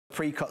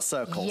pre-cut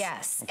circles.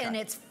 Yes, okay. And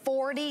it's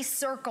 40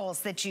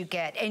 circles that you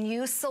get, and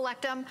you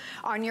select them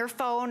on your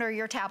phone or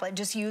your tablet.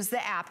 Just use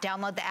the app,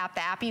 download the app.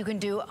 The app, you can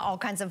do all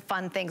kinds of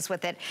fun things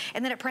with it,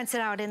 and then it prints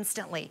it out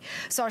instantly.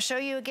 So I'll show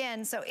you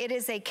again. So it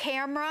is a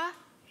camera,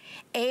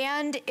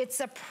 and it's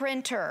a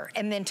printer,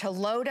 and then to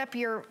load up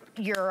your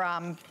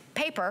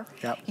paper,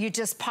 you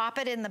just pop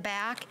it in the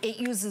back. It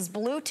uses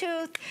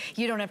Bluetooth.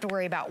 You don't have to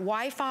worry about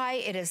Wi-Fi.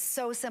 It is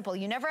so simple.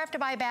 You never have to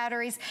buy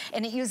batteries,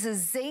 and it uses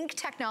zinc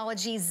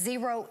technology,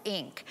 zero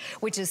ink,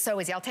 which is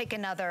so easy. I'll take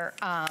another.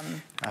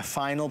 A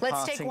final let's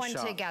parting take one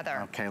shot.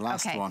 together. Okay,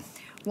 last one.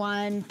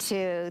 1,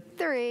 2,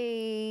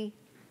 3.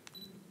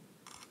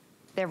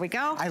 There we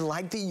go. I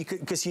like that you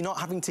could, because you're not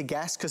having to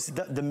guess, because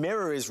the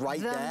mirror is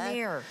right there. The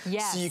mirror,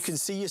 yes. So you can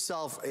see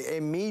yourself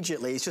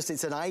immediately.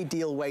 It's an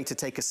ideal way to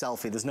take a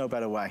selfie. There's no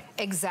better way.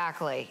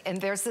 Exactly. And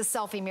there's the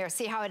selfie mirror.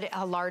 See how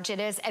large it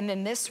is? And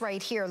then this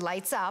right here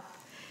lights up.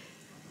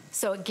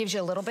 So it gives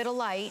you a little bit of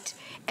light.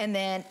 And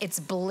then it's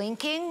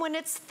blinking when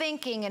it's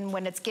thinking and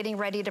when it's getting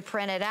ready to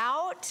print it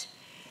out.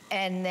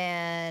 And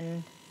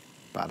then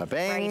bada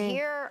bing. Right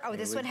here. Oh,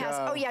 this one has,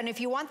 oh yeah, and if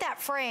you want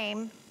that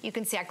frame, you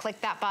can see I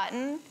click that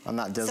button. And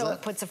that does it. So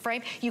it puts a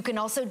frame. You can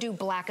also do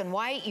black and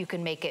white. You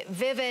can make it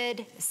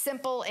vivid,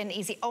 simple, and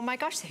easy. Oh my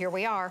gosh, here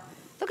we are.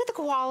 Look at the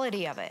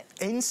quality of it.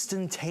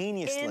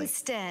 Instantaneously.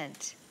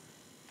 Instant.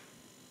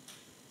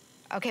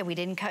 Okay, we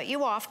didn't cut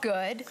you off,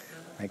 good.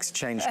 Makes a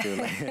change,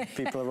 Julie.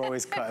 People are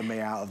always cutting me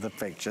out of the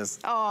pictures.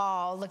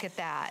 Oh, look at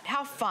that.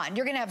 How fun.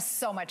 You're gonna have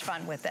so much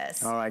fun with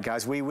this. All right,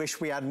 guys, we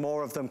wish we had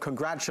more of them.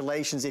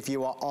 Congratulations if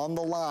you are on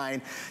the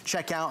line.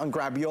 Check out and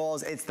grab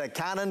yours. It's the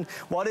Canon.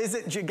 What is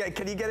it?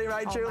 Can you get it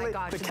right, Julie? Oh my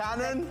gosh. The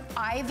Canon?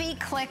 Ivy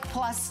Click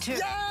Plus 2. Yay!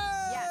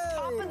 Yes,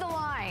 top of the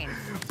line.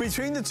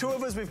 Between the two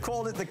of us, we've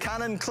called it the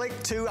Canon Click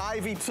 2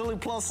 Ivy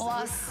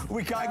Plus.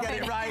 We can't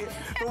get it right,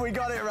 but we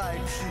got it right.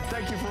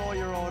 Thank you for all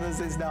your orders.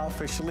 It's now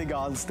officially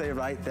gone. Stay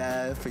right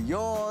there for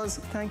yours.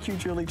 Thank you,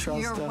 Julie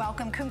Troster. You're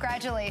welcome.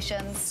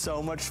 Congratulations.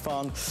 So much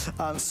fun.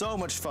 So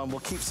much fun. We'll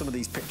keep some of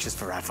these pictures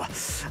forever.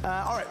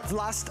 All right,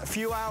 last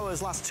 2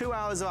 hours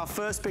of our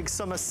first big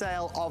summer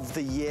sale of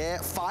the year.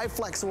 5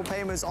 flexible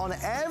payments on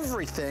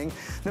everything.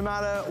 No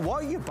matter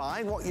what you're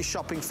buying, what you're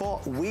shopping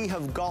for, we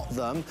have got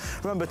them.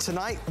 Remember,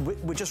 tonight,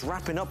 we're just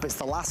wrapping up. It's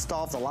the last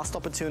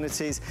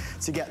opportunities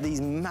to get these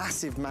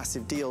massive,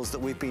 massive deals that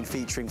we've been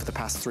featuring for the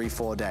past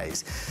 3-4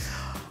 days.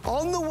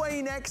 On the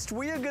way next,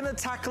 we are gonna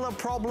tackle a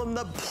problem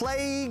that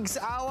plagues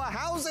our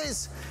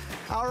houses.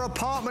 Our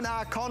apartment,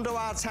 our condo,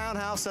 our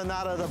townhouse, and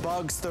that are the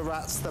bugs, the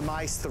rats, the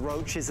mice, the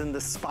roaches, and the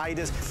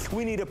spiders.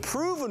 We need a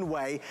proven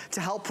way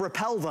to help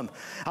repel them.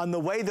 And the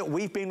way that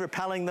we've been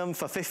repelling them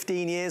for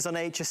 15 years on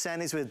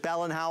HSN is with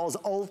Bell & Howell's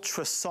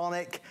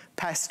ultrasonic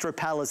pest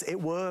repellers. It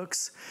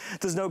works.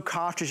 There's no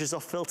cartridges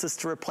or filters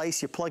to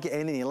replace. You plug it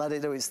in and you let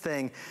it do its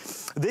thing.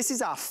 This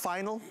is our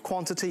final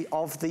quantity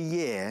of the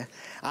year,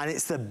 and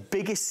it's the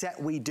biggest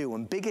set we do.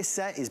 And biggest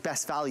set is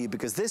best value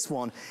because this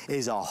one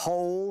is a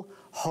whole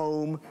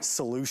home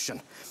solution.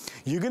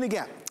 You're gonna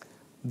get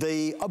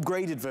the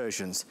upgraded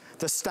versions,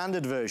 the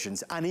standard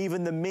versions, and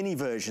even the mini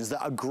versions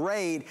that are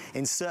great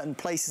in certain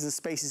places and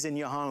spaces in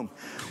your home.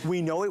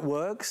 We know it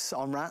works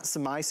on rats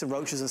and mice and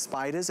roaches and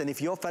spiders, and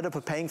if you're fed up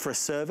of paying for a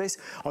service,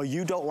 or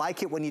you don't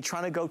like it when you're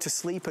trying to go to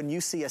sleep and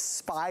you see a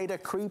spider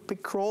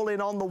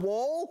crawling on the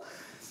wall,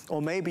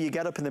 or maybe you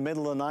get up in the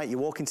middle of the night, you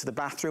walk into the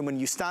bathroom and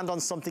you stand on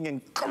something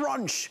and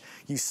crunch,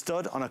 you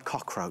stood on a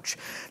cockroach.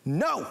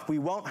 No, we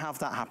won't have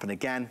that happen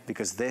again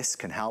because this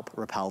can help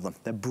repel them.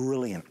 They're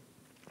brilliant.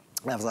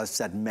 As I've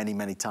said many,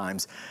 many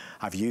times,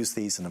 I've used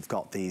these and I've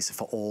got these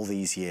for all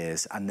these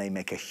years and they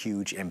make a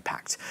huge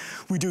impact.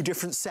 We do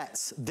different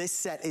sets. This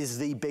set is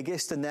the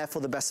biggest and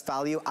therefore the best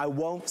value. I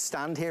won't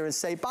stand here and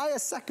say, buy a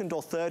second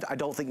or third. I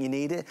don't think you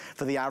need it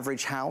for the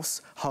average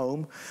house,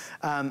 home.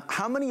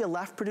 How many are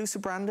left, Producer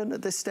Brandon,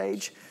 at this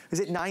stage?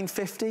 Is it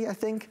 950, I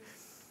think?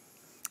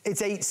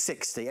 It's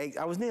 860.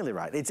 I was nearly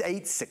right. It's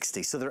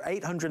 860. So there are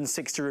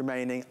 860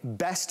 remaining.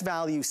 Best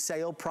value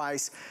sale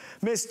price.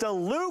 Mr.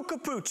 Lou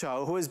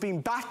Caputo, who has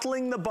been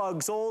battling the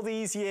bugs all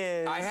these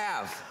years. I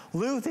have.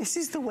 Lou, this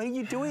is the way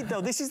you do it,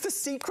 though. This is the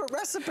secret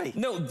recipe.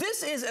 No,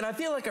 this is, and I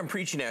feel like I'm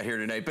preaching out here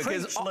tonight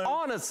because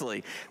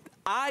honestly,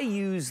 I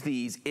use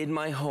these in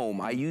my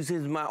home. I use it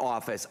in my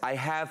office. I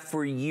have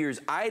for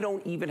years. I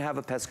don't even have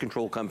a pest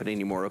control company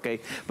anymore, okay?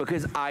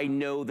 Because I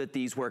know that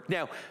these work.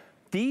 Now,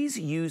 these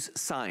use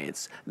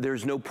science.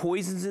 There's no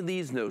poisons in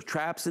these, no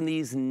traps in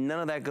these, none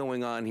of that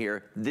going on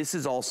here. This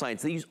is all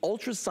science. They use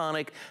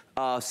ultrasonic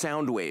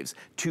sound waves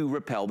to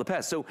repel the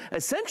pests. So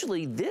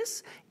essentially,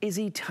 this is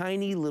a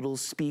tiny little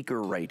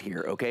speaker right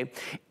here, okay?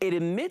 It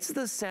emits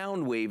the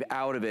sound wave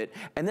out of it,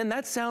 and then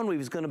that sound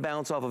wave is gonna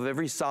bounce off of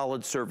every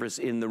solid surface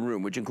in the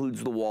room, which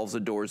includes the walls, the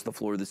doors, the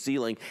floor, the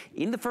ceiling,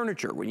 in the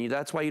furniture.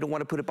 That's why you don't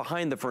wanna put it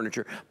behind the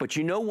furniture. But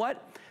you know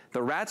what?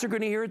 The rats are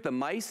gonna hear it, the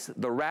mice,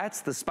 the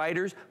rats, the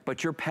spiders,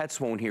 but your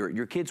pets won't hear it,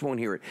 your kids won't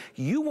hear it.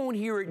 You won't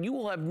hear it, you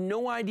will have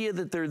no idea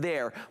that they're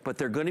there, but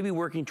they're gonna be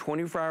working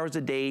 24 hours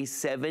a day,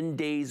 7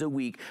 days a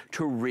week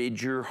to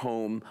rid your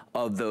home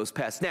of those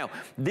pests. Now,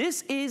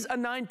 this is a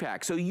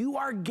 9-pack, so you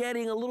are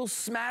getting a little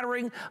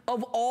smattering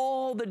of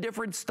all the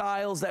different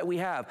styles that we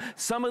have.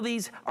 Some of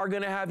these are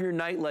gonna have your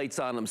night lights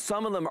on them.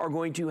 Some of them are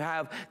going to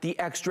have the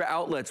extra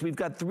outlets. We've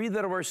got 3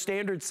 that are our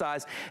standard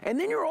size, and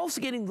then you're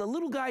also getting the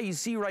little guy you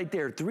see right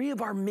there, 3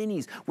 of our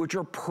minis, which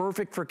are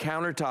perfect for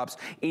countertops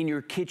in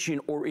your kitchen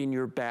or in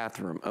your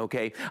bathroom,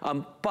 okay?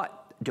 But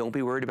don't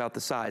be worried about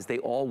the size. They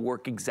all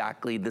work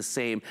exactly the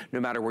same no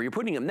matter where you're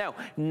putting them. Now,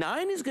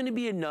 9 is gonna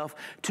be enough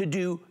to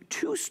do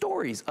 2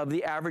 stories of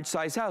the average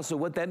size house. So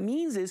what that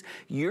means is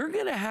you're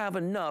gonna have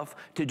enough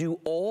to do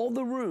all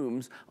the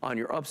rooms on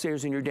your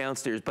upstairs and your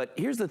downstairs. But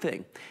here's the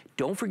thing,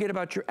 don't forget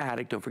about your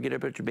attic, don't forget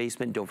about your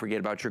basement, don't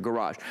forget about your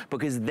garage,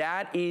 because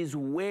that is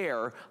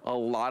where a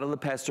lot of the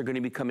pests are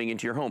gonna be coming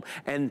into your home.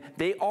 And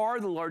they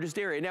are the largest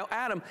area. Now,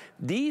 Adam,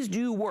 these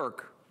do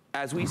work,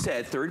 as we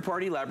said,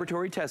 third-party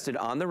laboratory tested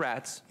on the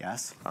rats.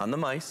 Yes. On the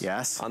mice.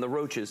 Yes. On the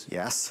roaches.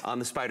 Yes. On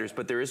the spiders.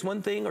 But there is one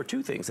thing or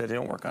 2 things that they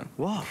don't work on.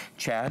 What?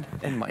 Chad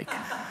and Mike.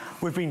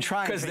 We've been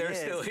trying because they're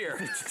still here.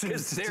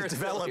 Because they're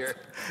still here.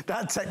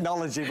 That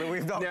technology, but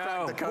we've not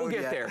cracked the code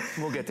yet. We'll get there.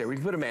 We'll get there. We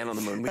can put a man on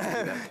the moon. We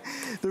can do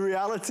that. The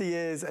reality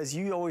is, as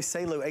you always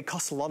say, Lou, it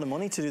costs a lot of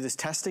money to do this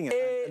testing.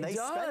 And they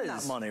spend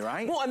that money,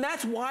 right? Well, and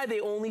that's why they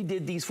only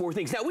did these 4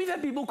 things. Now, we've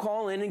had people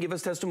call in and give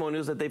us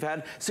testimonials that they've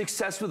had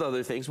success with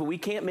other things, but we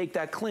can't make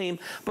that claim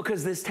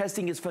because this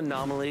testing is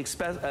phenomenally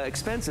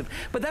expensive.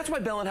 But that's why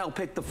Bell & Howell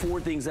picked the 4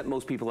 things that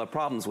most people have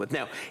problems with.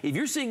 Now, if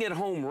you're sitting at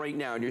home right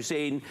now and you're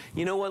saying,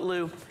 you know what,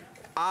 Lou?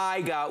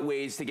 I got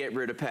ways to get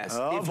rid of pests.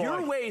 If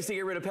your ways to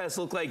get rid of pests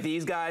look like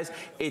these guys,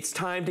 it's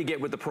time to get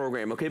with the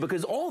program, okay?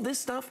 Because all this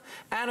stuff,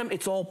 Adam,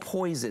 it's all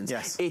poisons.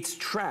 Yes. It's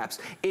traps.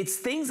 It's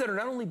things that are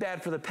not only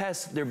bad for the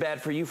pests, they're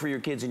bad for you, for your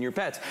kids, and your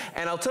pets.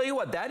 And I'll tell you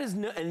what, that is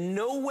in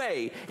no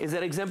way is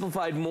that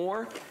exemplified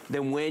more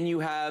than when you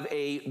have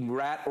a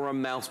rat or a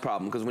mouse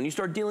problem. Because when you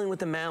start dealing with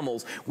the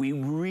mammals, we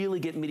really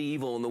get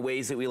medieval in the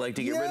ways that we like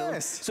to get rid of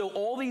them. So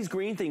all these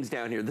green things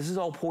down here, this is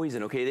all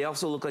poison, okay? They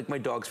also look like my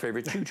dog's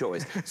favorite chew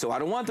toys. So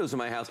I don't want those in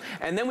my house.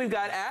 And then we've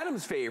got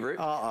Adam's favorite,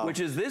 which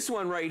is this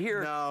one right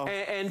here.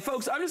 And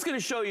folks, I'm just gonna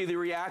show you the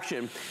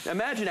reaction.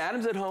 Imagine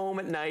Adam's at home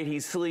at night,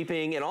 he's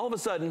sleeping, and all of a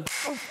sudden,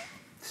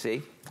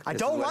 see? I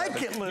don't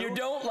like it, Lou. You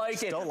don't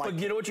like it. But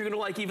you know what you're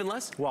gonna like even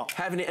less? What?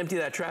 Having to empty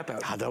that trap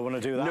out. I don't want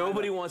to do that.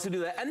 Nobody wants to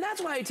do that. And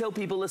that's why I tell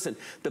people, listen,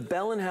 the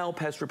Bell & Howell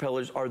pest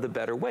repellers are the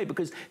better way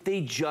because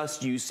they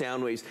just use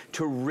sound waves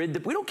to rid the,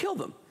 we don't kill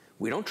them.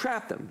 We don't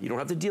trap them. You don't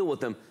have to deal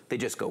with them. They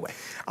just go away.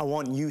 I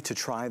want you to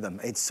try them.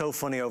 It's so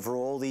funny, over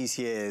all these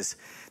years,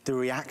 the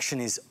reaction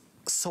is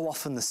so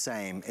often the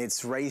same.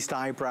 It's raised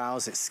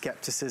eyebrows, it's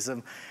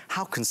skepticism.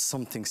 How can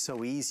something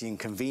so easy and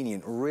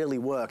convenient really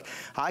work?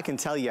 I can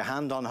tell you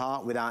hand on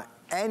heart without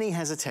any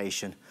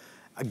hesitation,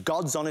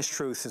 God's honest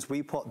truth, since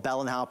we put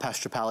Bell & Howell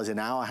pest repellers in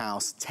our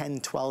house 10,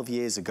 12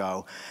 years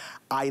ago,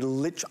 I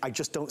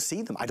just don't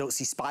see them. I don't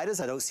see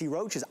spiders, I don't see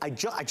roaches. I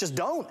just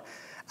don't.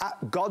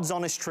 God's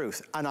honest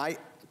truth, and I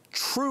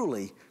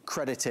truly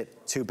credit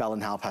it to Bell &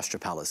 Howell pest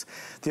repellers.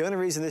 The only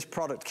reason this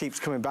product keeps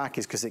coming back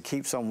is because it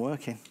keeps on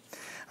working.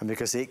 And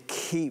because it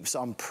keeps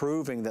on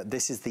proving that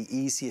this is the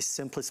easiest,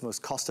 simplest,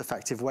 most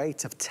cost-effective way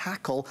to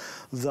tackle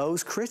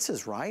those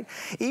critters, right?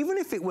 Even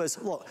if it was,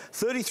 look,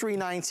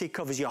 $33.90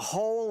 covers your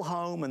whole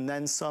home and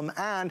then some,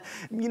 and,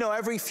 you know,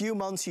 every few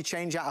months you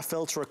change out a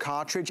filter or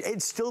cartridge,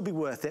 it'd still be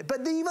worth it.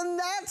 But even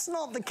that's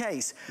not the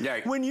case.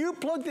 Yeah. When you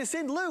plug this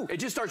in, Lou, it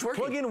just starts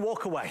working. Plug in and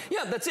walk away.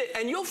 Yeah, that's it.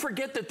 And you'll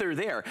forget that they're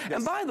there. Yes.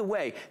 And by the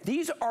way,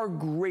 these are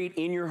great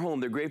in your home.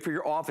 They're great for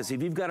your office.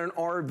 If you've got an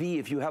RV,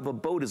 if you have a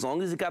boat, as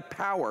long as it got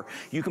power,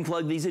 you can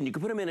plug these in. You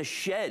can put them in a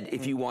shed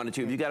if you wanted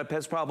to, if you got a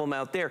pest problem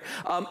out there.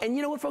 And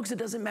you know what, folks? It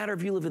doesn't matter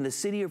if you live in the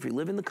city or if you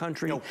live in the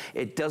country. Nope.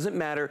 It doesn't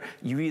matter.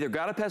 You either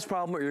got a pest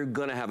problem or you're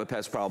gonna have a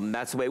pest problem.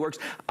 That's the way it works.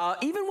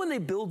 Even when they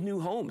build new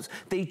homes,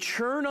 they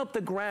churn up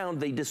the ground,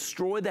 they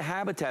destroy the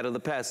habitat of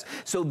the pests,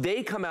 so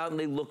they come out and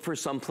they look for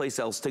someplace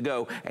else to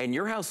go, and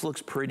your house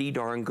looks pretty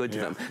darn good to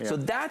them. Yeah. So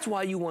that's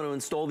why you want to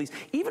install these.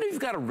 Even if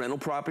you've got a rental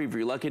property, if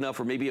you're lucky enough,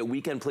 or maybe a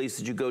weekend place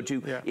that you go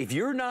to, if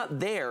you're not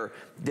there,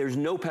 there's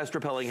no pest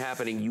repelling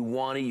happening. You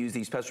want to use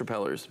these pest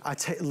repellers. I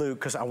take Luke,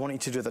 because I want you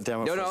to do the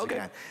demo for us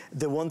again.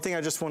 The one thing I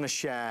just want to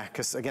share,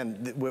 because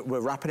again, we're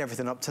wrapping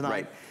everything up tonight.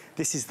 Right.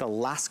 This is the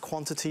last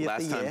quantity of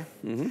the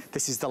year.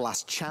 This is the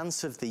last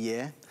chance of the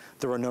year.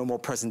 There are no more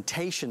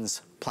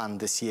presentations planned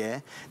this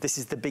year. This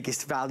is the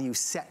biggest value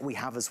set we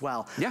have as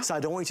well. Yeah. So I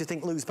don't want you to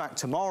think Lou's back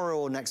tomorrow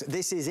or next.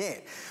 This is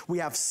it. We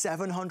have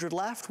 700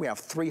 left. We have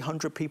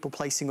 300 people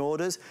placing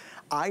orders.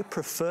 I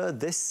prefer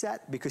this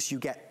set because you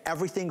get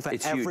everything for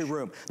every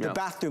room. The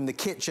bathroom, the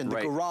kitchen, the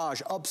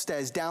garage,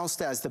 upstairs,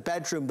 downstairs, the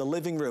bedroom, the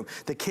living room,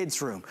 the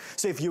kids' room.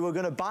 So if you were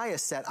going to buy a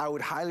set, I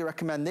would highly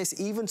recommend this,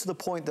 even to the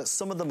point that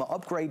some of them are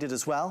upgraded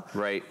as well.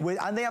 Right.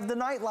 And they have the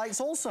night lights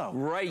also.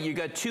 Right, you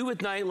got 2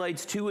 with night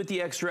lights, 2 with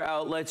the extra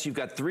outlets, you've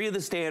got 3 of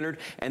the standard,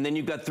 and then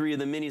you've got 3 of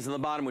the minis on the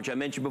bottom, which I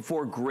mentioned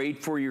before,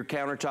 great for your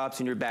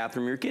countertops in your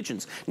bathroom, your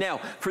kitchens. Now,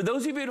 for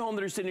those of you at home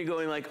that are sitting here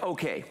going like,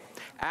 okay,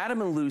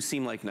 Adam and Lou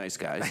seem like nice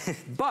guys,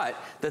 but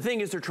the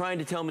thing is they're trying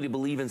to tell me to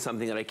believe in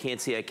something that I can't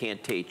see, I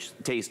can't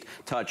taste,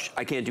 touch,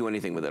 I can't do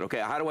anything with it, okay?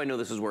 How do I know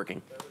this is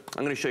working?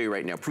 I'm gonna show you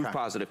right now, proof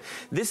positive.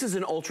 This is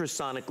an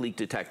ultrasonic leak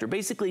detector.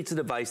 Basically, it's a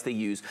device they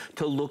use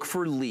to look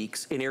for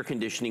leaks in air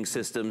conditioning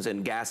systems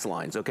and gas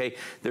lines, okay?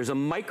 There's a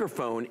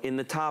microphone in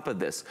the top of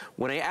this.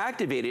 When I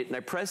activate it and I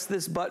press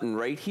this button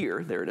right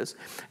here, there it is,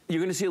 you're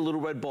gonna see a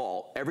little red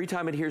ball. Every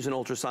time it hears an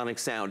ultrasonic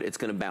sound, it's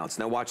gonna bounce.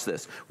 Now watch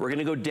this. We're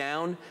gonna go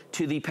down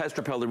to the pest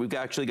repeller we've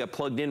actually got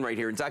plugged in right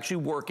here. It's actually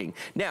working.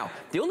 Now,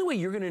 the only way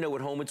you're gonna know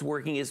at home it's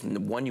working is,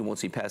 1, you won't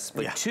see pests,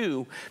 but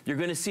 2, you're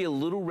gonna see a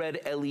little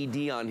red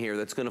LED on here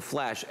that's gonna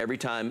flash every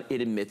time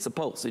it emits a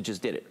pulse. It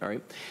just did it, all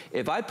right?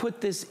 If I put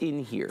this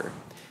in here,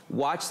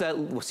 watch that,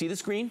 see the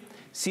screen?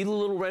 See the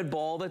little red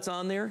ball that's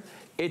on there?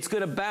 It's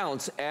gonna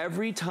bounce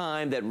every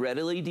time that red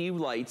LED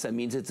lights. That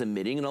means it's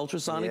emitting an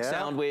ultrasonic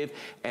sound wave,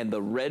 and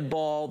the red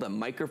ball, the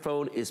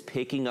microphone is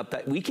picking up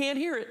that. We can't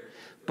hear it,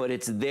 but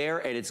it's there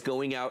and it's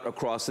going out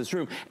across this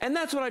room. And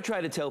that's what I try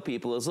to tell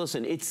people is,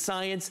 listen, it's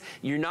science.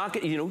 You're not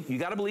gonna, you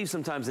gotta believe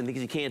sometimes in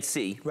things you can't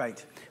see.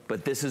 Right.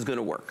 But this is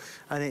gonna work.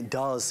 And it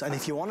does. And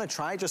if you want to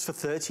try just for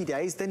 30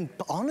 days, then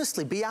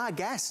honestly, be our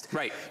guest.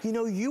 Right. You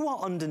know, you are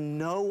under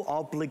no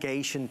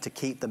obligation to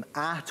keep them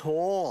at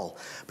all.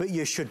 But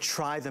you should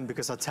try them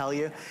because I tell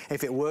you,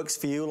 if it works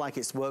for you like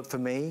it's worked for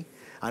me,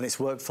 and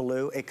it's worked for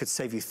Lou, it could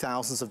save you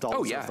thousands of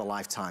dollars over the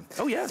lifetime.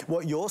 Oh, yeah.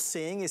 What you're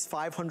seeing is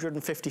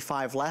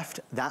 555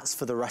 left. That's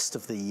for the rest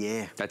of the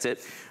year. That's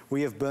it.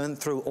 We have burned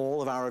through all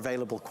of our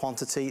available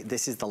quantity.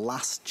 This is the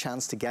last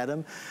chance to get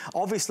them.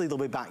 Obviously, they'll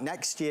be back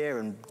next year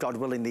and God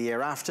willing the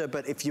year after,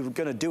 but if you're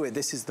gonna do it,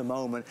 this is the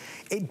moment.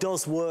 It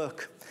does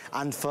work.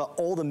 And for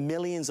all the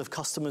millions of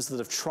customers that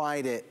have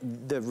tried it,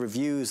 the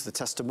reviews, the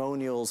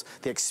testimonials,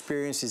 the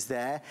experience is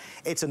there.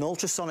 It's an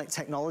ultrasonic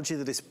technology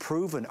that is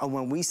proven. And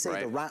when we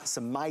say the rats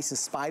and mice and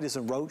spiders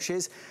and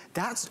roaches,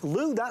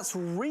 Lou, that's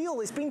real.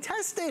 It's been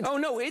tested. Oh,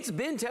 no, it's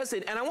been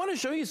tested. And I want to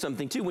show you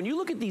something, too. When you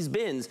look at these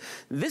bins,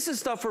 this is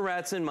stuff for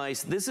rats and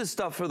mice. This is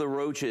stuff for the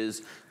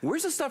roaches.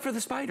 Where's the stuff for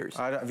the spiders?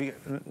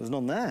 There's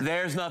none there.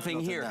 There's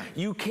nothing here. There.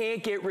 You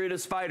can't get rid of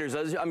spiders.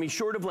 I mean,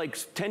 short of like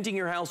tenting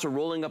your house or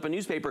rolling up a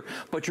newspaper,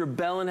 but your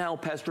Bell & Howell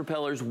pest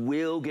repellers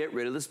will get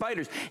rid of the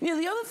spiders. You know,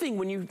 the other thing,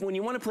 when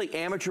you want to play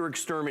amateur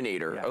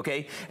exterminator,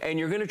 okay, and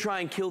you're going to try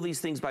and kill these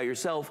things by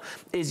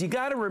yourself, is you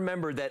got to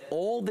remember that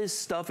all this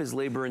stuff is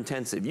labor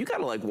intensive. You got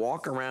to like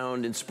walk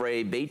around and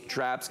spray bait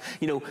traps.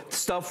 You know,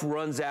 stuff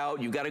runs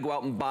out. You got to go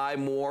out and buy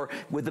more.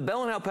 With the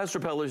Bell & Howell pest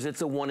repellers,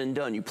 it's a one and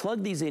done. You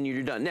plug these in,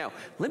 you're done. Now,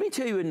 let me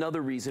tell you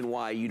another reason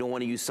why you don't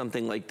want to use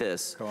something like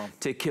this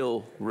to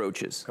kill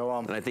roaches. Go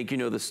on. And I think you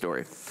know the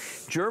story.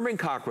 German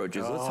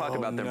cockroaches. Let's talk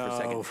about them for a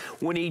second.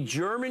 When a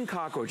German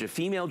cockroach, a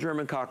female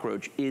German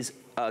cockroach, is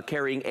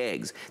carrying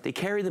eggs, they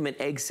carry them in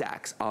egg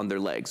sacs on their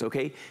legs,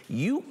 okay?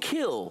 You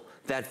kill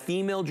that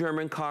female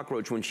German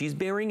cockroach when she's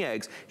bearing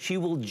eggs, she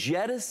will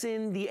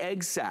jettison the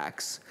egg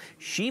sacs.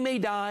 She may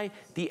die,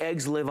 the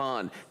eggs live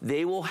on.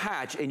 They will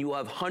hatch and you will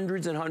have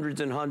hundreds and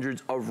hundreds and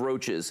hundreds of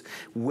roaches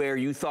where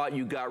you thought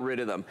you got rid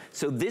of them.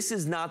 So this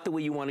is not the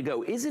way you want to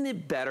go. Isn't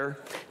it better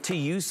to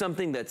use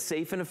something that's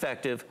safe and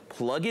effective,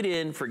 plug it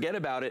in, forget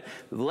about it,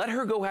 let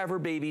her go have her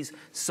babies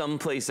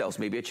someplace else,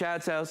 maybe at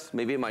Chad's house,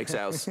 maybe at Mike's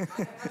house.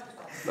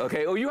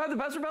 Okay, oh, you have the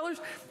pest repellers?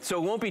 So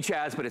it won't be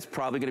Chad's, but it's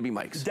probably gonna be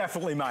Mike's.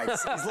 Definitely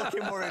Mike's. He's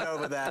looking worried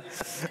over there.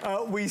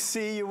 We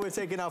see you, we're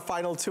taking our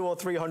final 200 or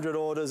 300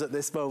 orders at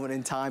this moment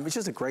in time. It's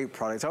just a great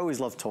product. I always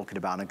love talking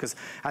about it because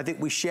I think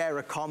we share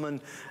a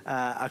common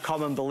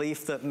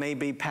belief that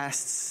maybe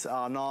pests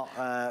are not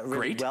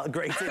really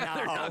great in our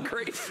home. They're not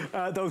great.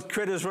 Those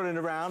critters running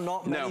around,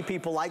 not many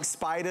people like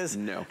spiders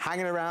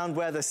hanging around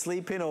where they're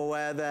sleeping or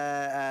where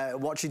they're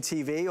watching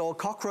TV, or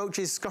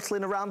cockroaches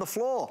scuttling around the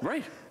floor.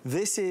 Right.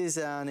 This is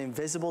an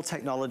invisible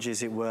technology,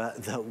 as it were,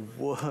 that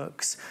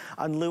works.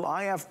 And Lou,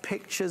 I have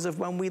pictures of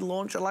when we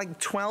launched like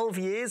 12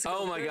 years ago.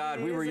 Oh my God,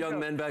 we were young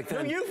men back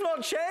then. No, you've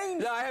not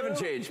changed. No, I haven't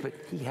changed, but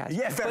he has.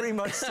 Yeah, very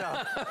much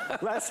so.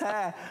 Less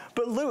hair.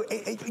 But Lou,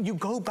 you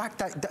go back,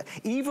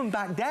 even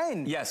back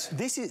then. Yes.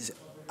 This is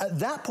at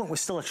that point was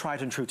still a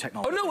tried and true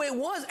technology. Oh no, it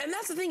was, and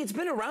that's the thing, it's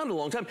been around a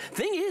long time.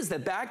 Thing is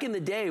that back in the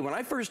day, when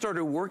I first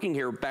started working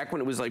here, back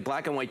when it was like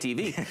black and white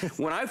TV,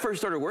 when I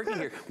first started working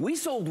here, we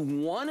sold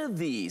one of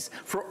these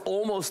for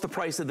almost the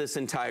price of this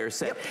entire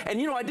set. Yep. And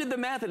you know, I did the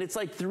math, and it's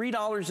like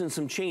 $3 and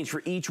some change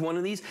for each one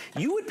of these.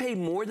 You would pay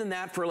more than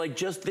that for like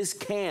just this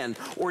can,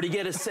 or to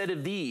get a set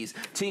of these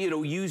to, you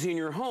know, use in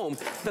your home.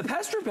 The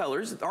pest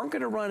repellers aren't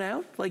gonna run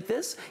out like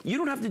this. You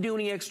don't have to do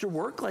any extra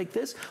work like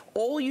this.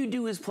 All you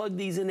do is plug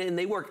these in and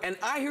they work. And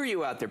I hear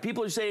you out there.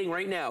 People are saying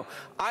right now,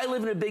 I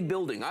live in a big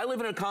building. I live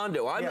in a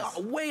condo.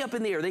 I'm way up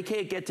in the air. They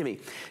can't get to me.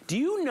 Do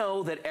you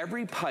know that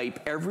every pipe,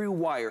 every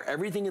wire,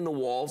 everything in the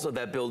walls of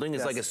that building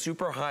is like a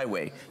super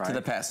highway to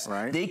the pests?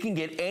 They can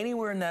get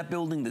anywhere in that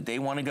building that they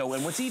want to go.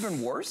 And what's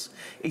even worse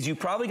is you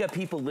probably got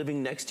people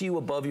living next to you,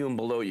 above you, and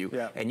below you.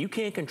 And you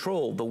can't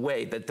control the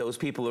way that those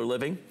people are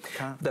living.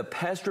 The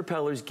pest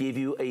repellers give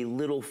you a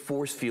little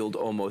force field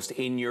almost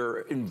in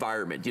your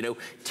environment. You know,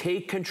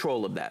 take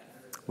control of that.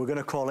 We're going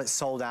to call it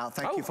sold out.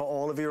 Thank you for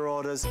all of your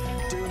orders.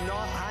 Do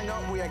not hang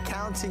up. We are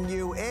counting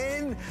you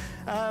in.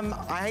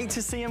 I hate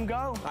to see them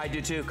go. I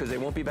do too, because they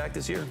won't be back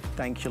this year.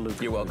 Thank you, Luke.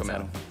 You're welcome,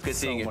 Adam. Good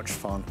seeing you. So much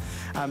fun.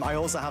 I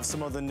also have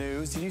some other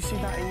news. Did you see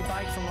that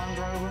e-bike from Land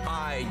Rover?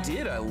 I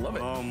did. I love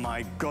it. Oh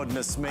my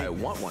goodness me. I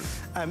want one.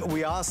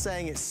 We are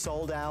saying it's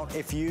sold out.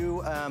 If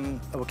you,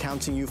 we're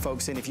counting you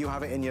folks in. If you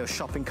have it in your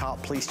shopping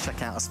cart, please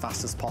check out as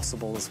fast as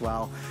possible as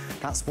well.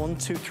 That's 1,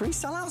 2, 3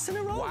 sellouts in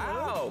a row.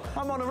 Wow.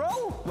 I'm on a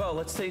roll. Well,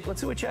 let's see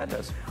what Chad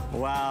does.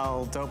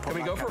 Well, don't put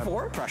Can we go for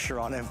 4? Pressure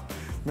on him.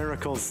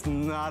 Miracles,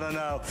 I don't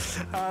know.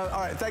 All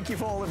right, thank you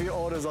for all of your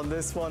orders on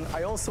this one.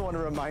 I also want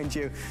to remind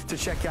you to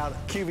check out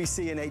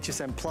QVC and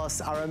HSN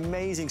Plus, our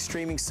amazing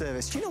streaming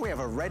service. Do you know we have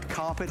a red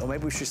carpet, or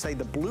maybe we should say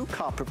the blue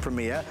carpet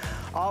premiere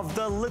of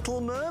The Little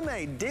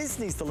Mermaid.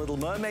 Disney's The Little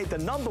Mermaid, the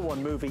 #1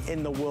 movie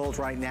in the world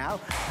right now.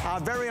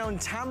 Our very own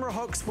Tamara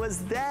Hooks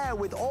was there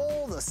with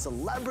all the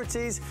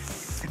celebrities.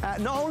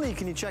 Not only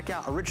can you check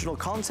out original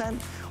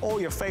content, all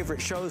your favorite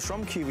shows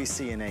from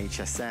QVC and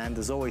HSN,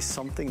 there's always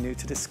something new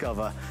to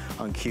discover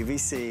on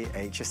QVC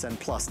HSN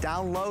Plus.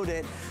 Download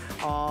it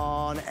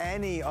on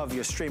any of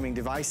your streaming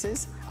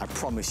devices. I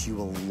promise you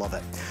will love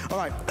it. All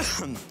right,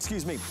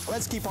 excuse me.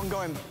 Let's keep on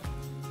going.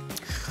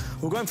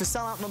 We're going for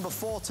sellout number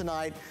 4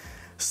 tonight.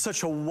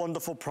 Such a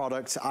wonderful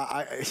product.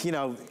 You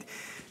know,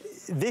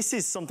 this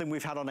is something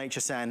we've had on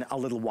HSN a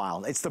little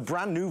while. It's the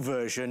brand new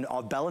version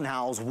of Bell &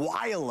 Howell's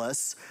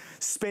wireless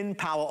spin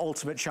power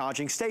ultimate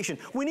charging station.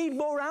 We need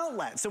more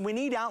outlets, and we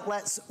need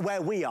outlets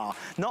where we are,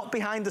 not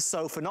behind the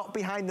sofa, not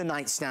behind the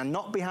nightstand,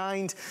 not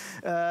behind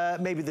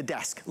maybe the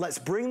desk. Let's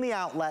bring the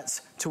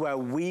outlets to where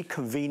we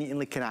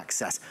conveniently can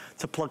access,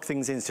 to plug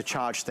things in, to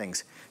charge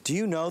things. Do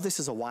you know this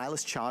is a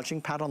wireless charging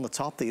pad on the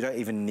top that you don't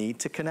even need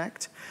to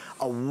connect?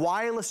 A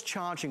wireless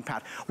charging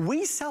pad.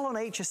 We sell on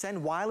HSN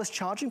wireless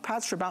charging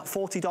pads for about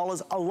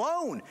 $40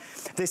 alone.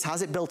 This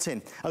has it built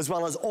in, as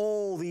well as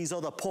all these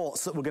other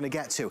ports that we're gonna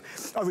get to.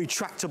 A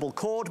retractable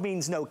cord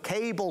means no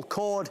cable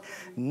cord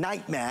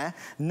nightmare,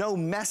 no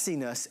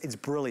messiness. It's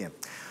brilliant.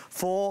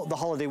 For the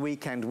holiday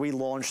weekend, we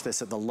launched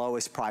this at the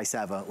lowest price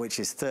ever, which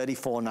is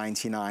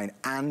 $34.99,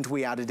 and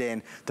we added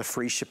in the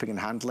free shipping and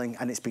handling,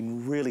 and it's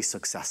been really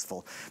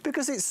successful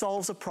because it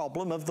solves a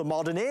problem of the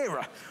modern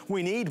era.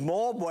 We need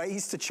more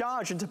ways to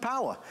charge and to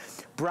power.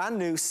 Brand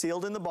new,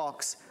 sealed in the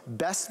box,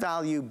 best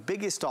value,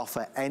 biggest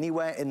offer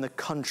anywhere in the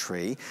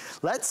country.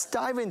 Let's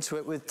dive into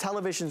it with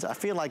televisions. I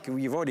feel like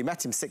you've already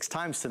met him 6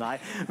 times tonight,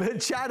 but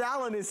Chad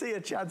Allen is here.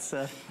 Chad,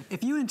 sir.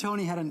 If you and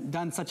Tony hadn't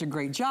done such a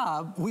great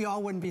job, we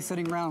all wouldn't be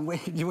sitting around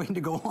waiting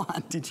to go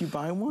on. Did you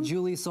buy one?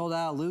 Julie sold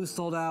out, Lou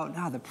sold out.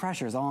 The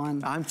pressure's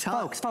on. I'm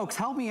telling folks,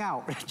 help me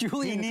out.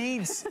 Julie, he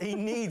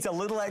needs a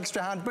little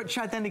extra hand, but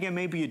Chad, then again,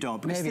 maybe you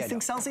don't, because this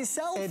thing sells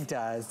itself. It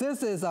does.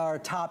 This is our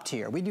top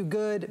tier. We do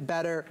good,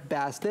 better,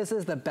 best. This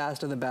is the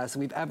best of the best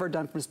we've ever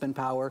done from Spin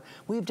Power.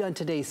 We've done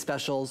today's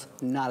specials,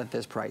 not at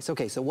this price.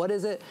 Okay, so what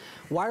is it?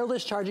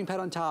 Wireless charging pad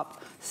on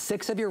top,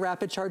 6 of your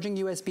rapid charging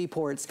USB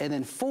ports, and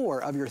then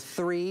 4 of your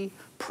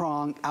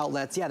 3-prong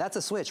outlets. Yeah, that's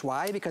a switch.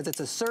 Why? Because it's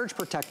a surge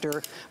protector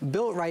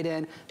built right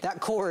in. That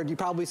cord, you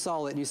probably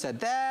saw it and you said,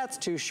 that's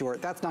too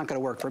short. That's not gonna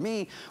work for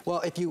me. Well,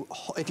 if you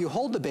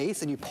hold the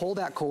base and you pull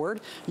that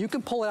cord, you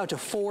can pull it out to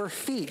 4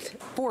 feet.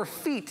 4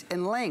 feet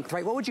in length,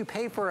 right? What would you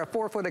pay for a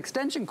 4-foot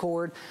extension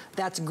cord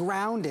that's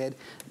grounded?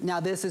 Now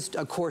this is,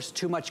 of course,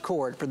 too much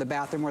cord for the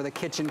bathroom or the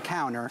kitchen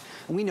counter.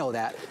 We know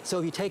that. So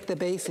if you take the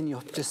base and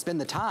you just spin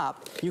the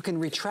top, you can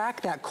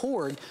retract that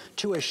cord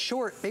to a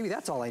short, maybe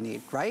that's all I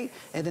need, right?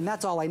 And then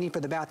that's all I need for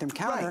the bathroom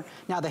counter. Right.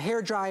 Now the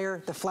hair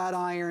dryer, the flat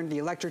iron, the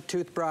electric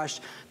toothbrush,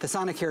 the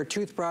Sonicare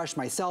toothbrush,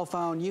 my cell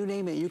phone, you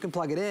name it, you can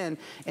plug it in.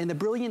 And the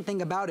brilliant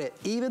thing about it,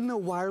 even the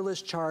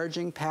wireless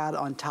charging pad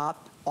on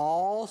top,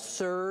 all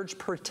surge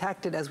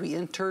protected as we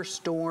enter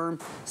storm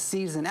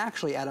season.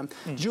 Actually, Adam,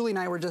 Julie and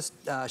I were just,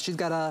 she's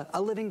got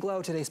a Living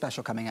Glow Today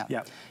special coming up.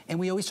 Yep. And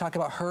we always talk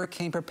about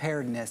hurricane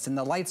preparedness and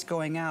the lights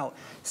going out.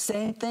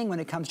 Same thing when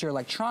it comes to your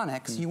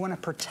electronics. You want to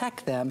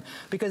protect them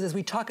because as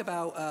we talk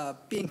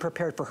about being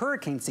prepared for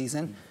hurricane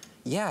season,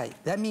 Yeah,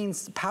 that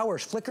means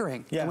power's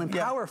flickering. Yeah, and when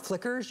power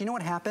flickers, you know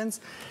what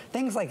happens?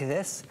 Things like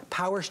this,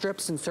 power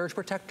strips and surge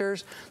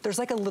protectors, there's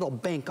like a little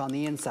bank on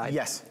the inside.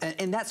 Yes.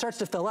 And that starts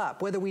to fill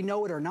up, whether we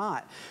know it or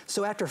not.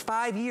 So after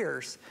 5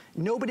 years,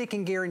 nobody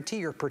can guarantee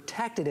you're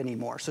protected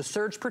anymore. So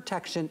surge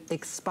protection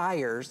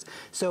expires.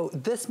 So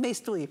this may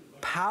still be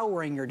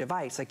powering your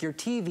device. Like your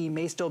TV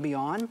may still be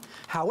on.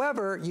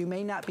 However, you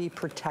may not be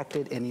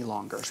protected any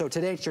longer. So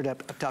today it's your to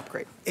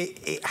upgrade.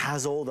 It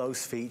has all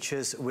those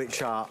features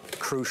which are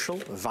crucial,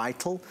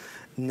 vital,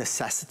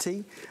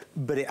 necessity,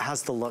 but it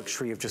has the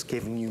luxury of just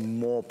giving you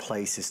more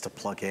places to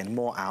plug in,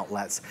 more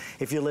outlets.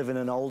 If you live in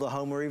an older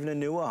home or even a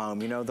newer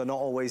home, you know, they're not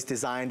always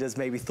designed as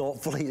maybe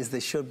thoughtfully as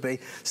they should be.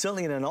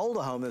 Certainly in an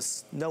older home,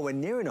 there's nowhere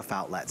near enough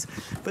outlets.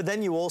 But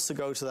then you also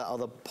go to that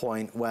other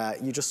point where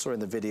you just saw in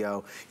the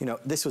video, you know,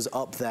 this was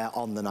up there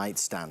on the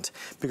nightstand.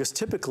 Because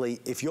typically,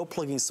 if you're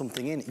plugging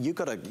something in, you've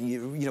got to,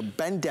 you know,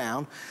 bend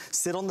down,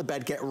 sit on the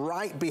bed, get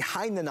right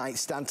behind the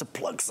nightstand to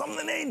plug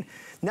something in.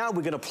 Now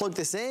we're going to plug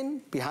this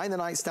in behind the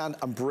nightstand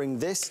and bring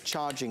this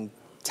charging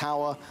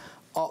tower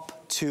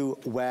up to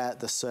where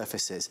the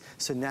surface is.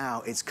 So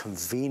now it's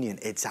convenient,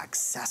 it's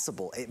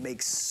accessible, it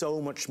makes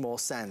so much more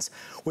sense.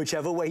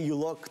 Whichever way you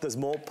look, there's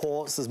more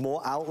ports, there's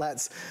more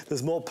outlets,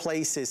 there's more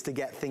places to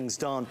get things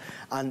done.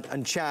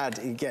 And Chad,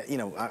 you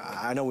know,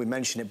 I know we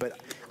mentioned it,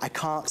 but I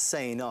can't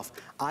say enough.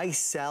 I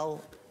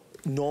sell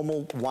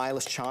normal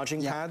wireless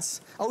charging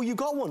pads. Oh, you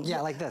got one?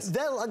 Yeah, like this.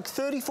 They're like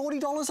 $30,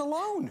 $40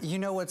 alone. You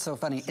know what's so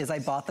funny is I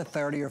bought the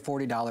 $30 or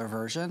 $40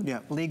 version. Yeah.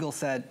 Legal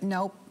said,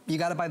 nope, you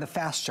got to buy the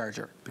fast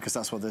charger. Because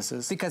that's what this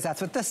is? Because that's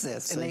what this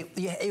is. See? And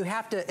you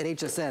have to, at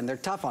HSN, they're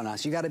tough on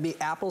us. You got to be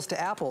apples to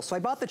apples. So I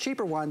bought the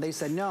cheaper one. They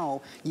said,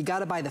 no, you got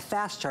to buy the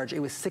fast charger. It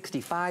was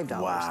 $65.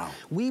 Wow.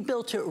 We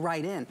built it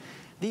right in.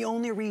 The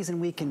only reason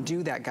we can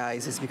do that,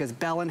 guys, is because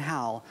Bell &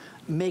 Howell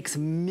makes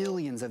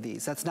millions of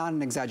these. That's not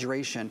an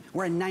exaggeration.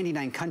 We're in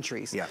 99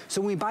 countries. Yeah.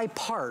 So when we buy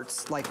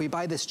parts, like we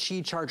buy this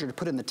Qi charger to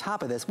put in the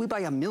top of this, we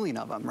buy 1 million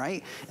of them,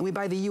 right? And we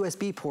buy the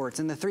USB ports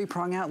and the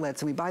 3-prong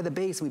outlets, and we buy the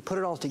base, and we put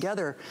it all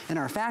together in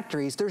our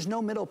factories. There's no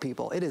middle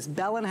people. It is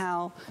Bell &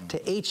 Howell to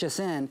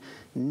HSN,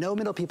 no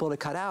middle people to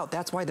cut out.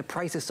 That's why the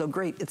price is so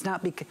great. It's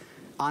not because,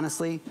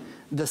 honestly,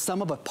 the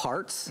sum of the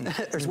parts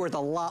is worth a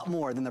lot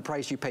more than the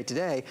price you pay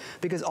today,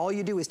 because all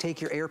you do is take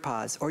your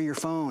AirPods or your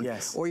phone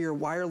or your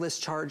wireless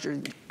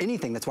charger,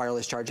 anything that's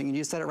wireless charging, and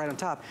you just set it right on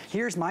top.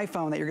 Here's my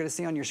phone that you're gonna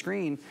see on your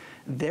screen.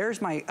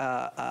 There's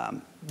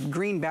my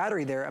green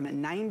battery there. I'm at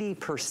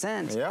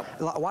 90%. Yep.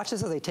 Watch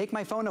this as I take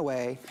my phone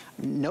away,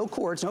 no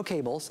cords, no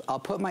cables. I'll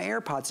put my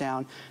AirPods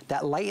down.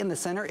 That light in the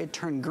center, it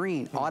turned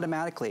green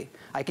automatically.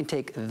 I can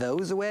take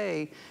those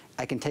away.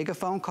 I can take a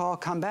phone call,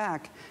 come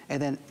back,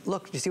 and then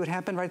look, you see what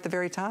happened right at the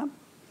very top?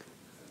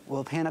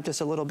 We'll pan up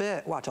just a little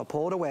bit. Watch, I'll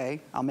pull it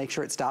away. I'll make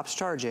sure it stops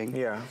charging.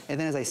 Yeah. And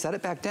then as I set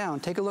it back down,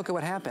 take a look at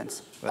what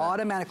happens.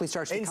 Automatically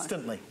starts to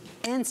instantly.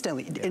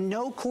 Instantly, and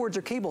no cords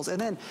or cables. And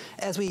then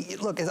as we,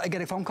 look, as I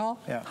get a phone call,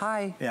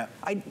 hi.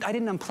 I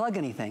didn't unplug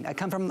anything. I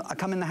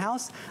come in the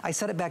house, I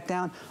set it back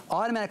down,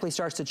 automatically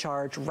starts to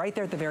charge right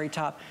there at the very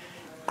top.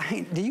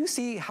 Do you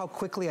see how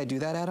quickly I do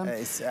that, Adam?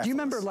 Do you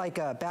remember, like,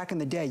 back in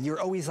the day,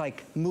 you're always,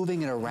 like,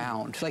 moving it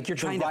around. Like, you're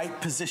trying to... The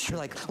right position. You're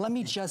like, let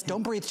me just,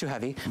 don't breathe too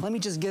heavy. Let me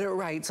just get it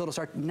right so it'll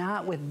start.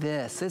 Not with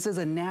this. This is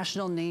a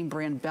national name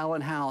brand, Bell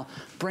 & Howell,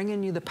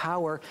 bringing you the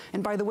power.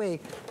 And by the way,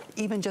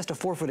 even just a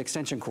 4-foot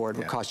extension cord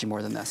will cost you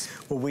more than this.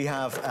 Well, we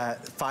have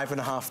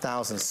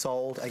 5,500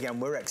 sold. Again,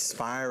 we're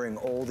expiring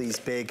all these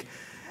big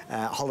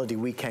holiday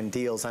weekend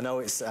deals. I know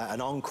it's an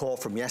encore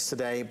from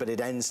yesterday, but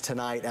it ends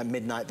tonight at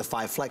midnight, the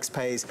 5 flex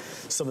pays.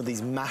 Some of these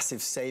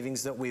massive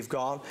savings that we've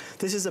got.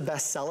 This is a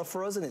bestseller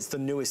for us, and it's the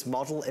newest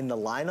model in the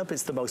lineup.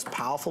 It's the most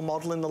powerful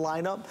model in the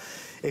lineup.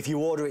 If you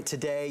order it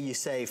today, you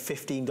save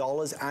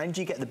 $15, and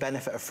you get the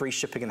benefit of free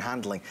shipping and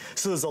handling.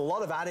 So there's a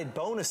lot of added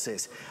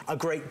bonuses. A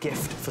great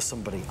gift for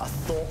somebody, a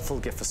thoughtful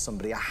gift for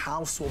somebody, a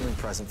housewarming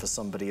present for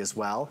somebody as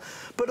well.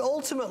 But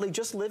ultimately,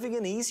 just living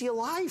an easier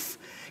life.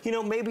 You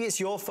know, maybe it's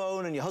your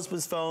phone and your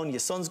husband's phone, your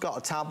son's got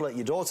a tablet,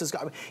 your daughter's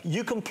got,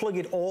 you can plug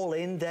it all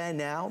in there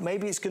now.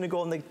 Maybe it's gonna go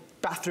on the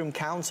bathroom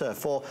counter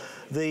for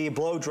the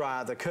blow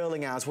dryer, the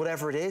curling irons,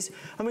 whatever it is.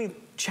 I mean,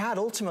 Chad,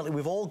 ultimately,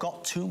 we've all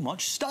got too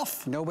much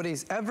stuff.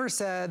 Nobody's ever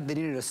said they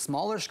needed a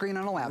smaller screen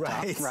on a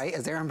laptop, right?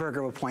 As Aaron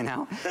Berger would point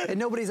out. And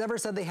nobody's ever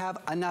said they have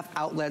enough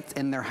outlets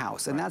in their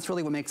house. And that's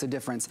really what makes a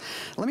difference.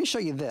 Let me show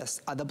you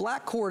this. The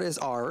black cord is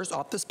ours,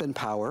 off the Spin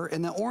Power.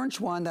 And the orange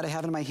one that I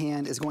have in my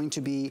hand is going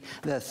to be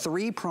the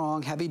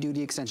 3-prong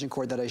heavy-duty extension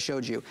cord that I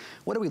showed you.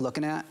 What are we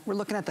looking at? We're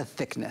looking at the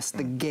thickness,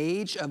 the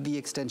gauge of the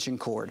extension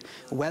cord.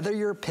 Whether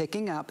you're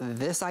picking up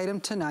this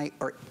item tonight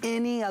or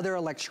any other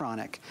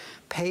electronic,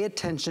 pay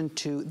attention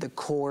to the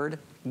cord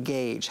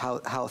gauge,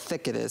 how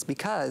thick it is,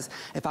 because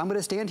if I'm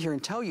gonna stand here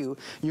and tell you,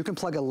 you can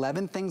plug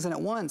 11 things in at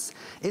once,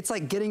 it's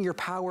like getting your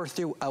power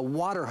through a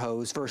water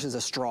hose versus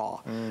a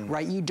straw,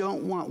 right? You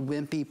don't want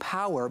wimpy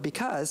power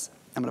because,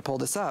 I'm gonna pull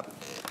this up,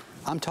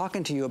 I'm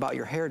talking to you about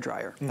your hair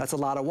dryer. That's a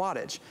lot of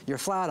wattage. Your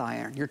flat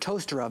iron, your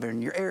toaster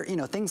oven, your air,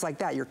 things like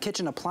that. Your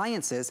kitchen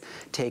appliances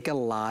take a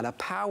lot of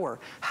power.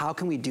 How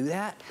can we do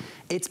that?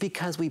 It's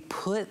because we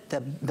put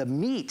the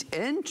meat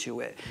into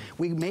it.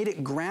 We made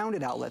it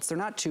grounded outlets. They're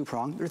not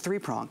 2-prong, they're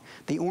 3-prong.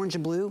 The orange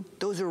and blue,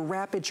 those are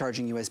rapid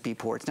charging USB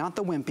ports, not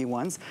the wimpy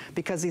ones,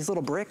 because these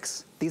little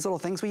bricks, these little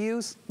things we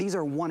use, these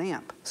are 1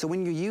 amp. So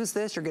when you use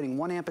this, you're getting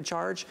 1 amp of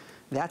charge.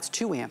 That's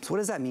 2 amps. What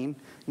does that mean?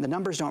 The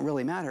numbers don't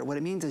really matter. What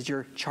it means is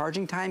your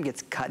charging time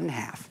gets cut in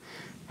half.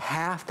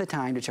 Half the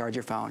time to charge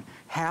your phone,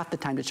 half the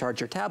time to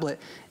charge your tablet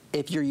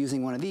if you're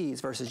using one of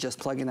these versus just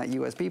plugging that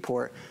USB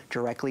port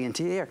directly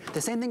into the air. The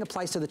same thing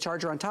applies to the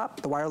charger on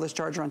top, the wireless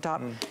charger on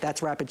top.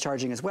 That's rapid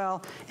charging as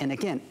well. And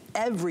again,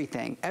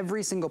 everything,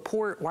 every single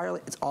port,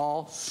 wireless, it's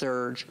all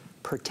surge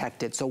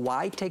protected. So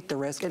why take the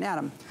risk? And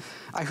Adam,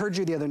 I heard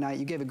you the other night,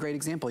 you gave a great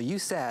example. You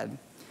said,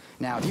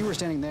 now if you were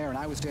standing there and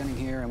I was standing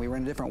here and we were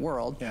in a different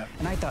world,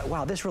 and I thought,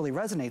 wow, this really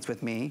resonates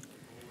with me,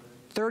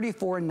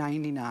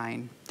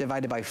 $34.99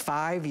 divided by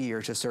 5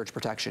 years of surge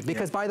protection.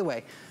 Because by the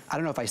way, I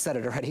don't know if I said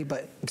it already,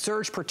 but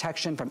surge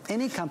protection from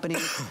any company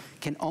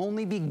can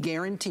only be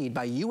guaranteed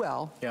by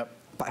UL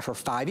for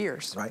 5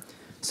 years. Right.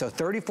 So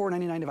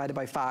 $34.99 divided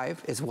by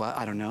 5 is what?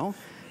 I don't know.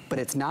 But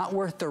it's not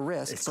worth the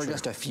risk for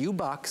just a few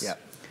bucks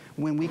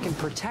when we can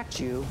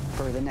protect you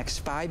for the next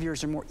 5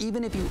 years or more,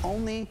 even if you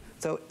only,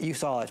 so you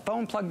saw a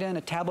phone plugged in,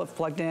 a tablet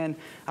plugged in,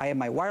 I have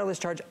my wireless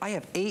charge, I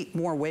have 8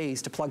 more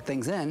ways to plug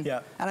things in,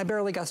 and I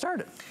barely got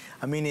started.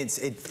 I mean,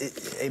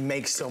 it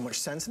makes so much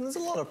sense, and there's a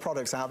lot of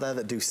products out there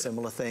that do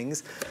similar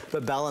things,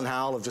 but Bell &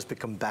 Howell have just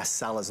become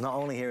bestsellers, not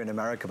only here in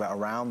America, but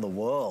around the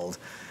world.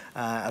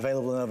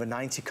 Available in over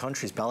 90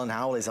 countries. Bell &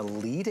 Howell is a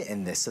leader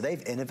in this. So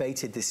they've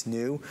innovated this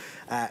new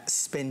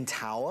spin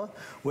tower,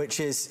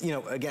 which is,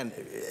 again,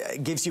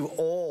 gives you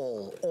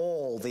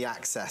all the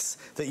access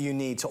that you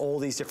need to all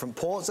these different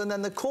ports. And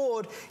then the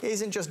cord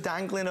isn't just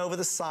dangling over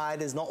the side.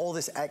 There's not all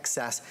this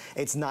excess.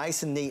 It's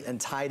nice and neat and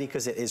tidy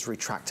because it is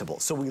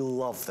retractable. So we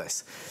love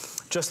this.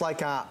 Just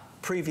like our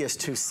previous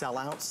 2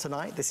 sellouts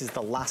tonight. This is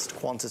the last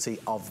quantity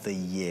of the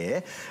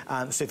year.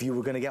 So if you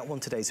were going to get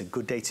one, today's a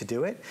good day to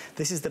do it.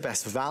 This is the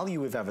best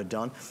value we've ever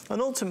done. And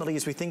ultimately,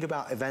 as we think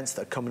about events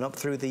that are coming up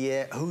through the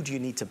year, who do you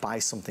need to buy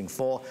something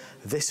for?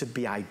 This would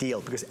be ideal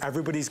because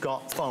everybody's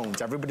got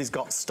phones, everybody's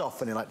got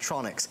stuff and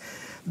electronics.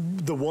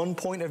 The one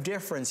point of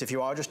difference, if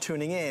you are just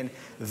tuning in,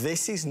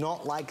 this is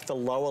not like the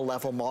lower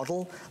level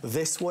model.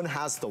 This one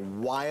has the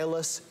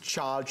wireless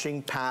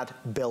charging pad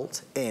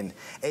built in.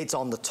 It's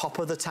on the top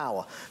of the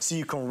tower. So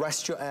you can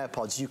rest your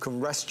AirPods, you can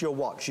rest your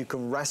watch, you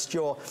can rest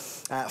your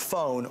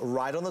phone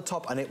right on the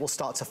top and it will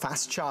start to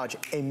fast charge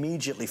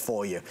immediately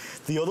for you.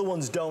 The other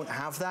ones don't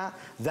have that.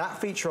 That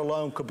feature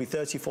alone could be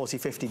 $30,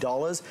 $40,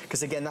 $50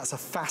 because again, that's a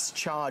fast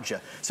charger.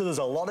 So there's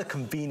a lot of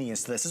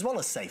convenience to this as well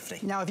as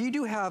safety. Now, if you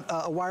do have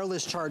a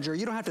wireless charger,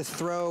 you don't have to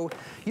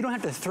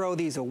throw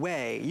these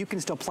away. You can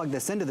still plug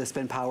this into the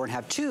Spin Power and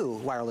have 2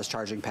 wireless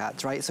charging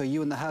pads, right? So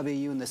you and the hubby,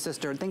 you and the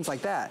sister, and things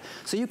like that.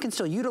 So you can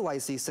still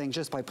utilize these things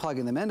just by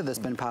plugging them into the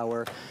Spin Power.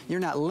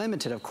 You're not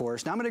limited, of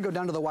course. Now I'm gonna go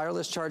down to the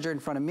wireless charger in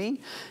front of me,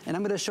 and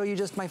I'm gonna show you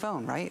just my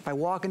phone, right? If I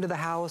walk into the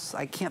house,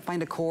 I can't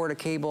find a cord, a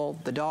cable,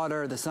 the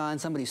daughter, the son,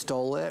 somebody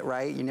stole it,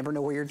 right? You never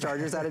know where your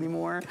charger's at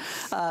anymore.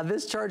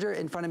 This charger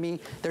in front of me,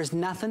 there's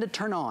nothing to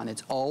turn on.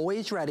 It's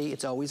always ready,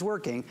 it's always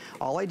working.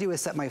 All I do is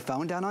set my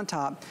phone down on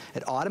top.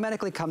 It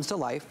automatically comes to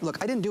life.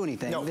 Look, I didn't do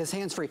anything. No. This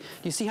hands-free.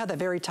 You see how the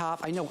very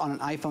top, I know on an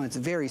iPhone it's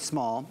very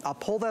small. I'll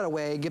pull that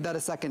away, give that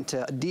a second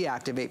to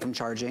deactivate from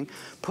charging,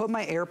 put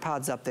my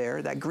AirPods up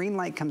there, that green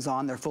light comes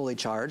on, they're fully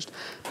charged.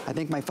 I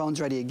think my phone's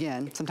ready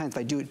again. Sometimes if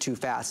I do it too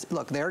fast,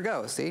 look, there it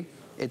goes, see?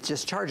 It's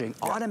just charging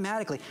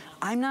automatically.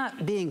 I'm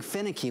not being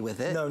finicky with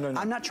it. No.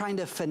 I'm not trying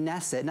to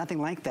finesse it,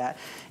 nothing like that.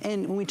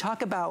 And when we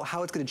talk about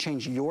how it's gonna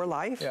change your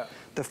life,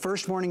 the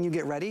first morning you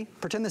get ready,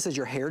 pretend this is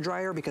your hair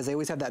dryer because they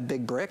always have that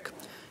big brick.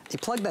 You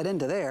plug that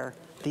into there,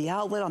 the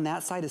outlet on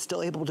that side is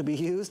still able to be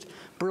used.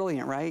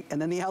 Brilliant, right? And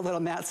then the outlet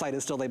on that side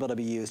is still able to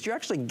be used. You're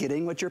actually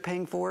getting what you're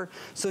paying for.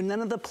 So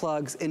none of the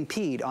plugs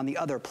impede on the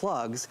other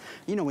plugs.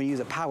 You know, when you use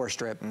a power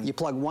strip, you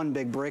plug one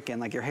big brick in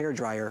like your hair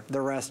dryer, the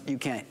rest you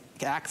can't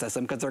access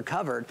them because they're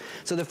covered.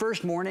 So the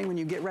first morning when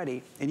you get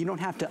ready and you don't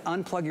have to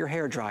unplug your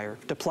hair dryer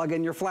to plug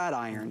in your flat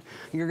iron,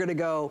 you're gonna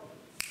go,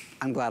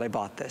 I'm glad I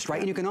bought this, right?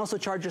 And you can also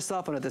charge your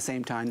cell phone at the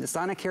same time. The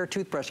Sonicare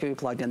toothbrush can be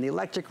plugged in, the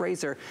electric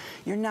razor.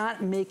 You're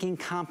not making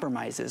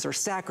compromises or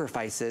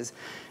sacrifices.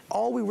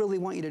 All we really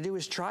want you to do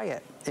is try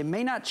it. It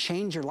may not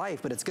change your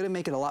life, but it's gonna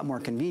make it a lot more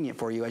convenient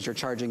for you as you're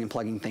charging and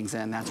plugging things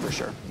in, that's for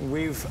sure.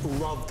 We've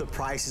loved the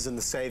prices and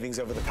the savings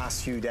over the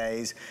past few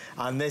days,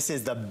 and this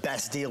is the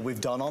best deal we've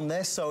done on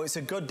this, so it's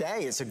a good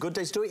day. It's a good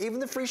day to do it. Even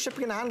the free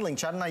shipping and handling.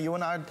 Chad and I, you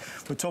and I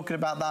were talking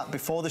about that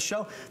before the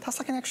show. That's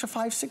like an extra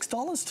 $5,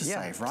 $6 to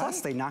save, right?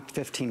 Plus they knocked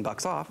 15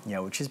 bucks off. Yeah,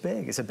 which is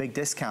big. It's a big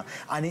discount.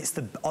 And it's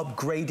the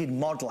upgraded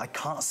model. I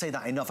can't say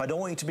that enough. I don't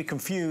want you to be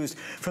confused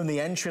from the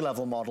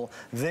entry-level model.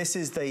 This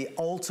is the the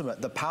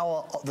ultimate,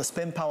 the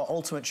Spin Power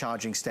Ultimate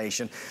Charging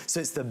Station. So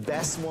it's the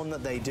best one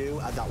that they do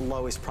at that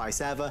lowest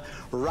price ever.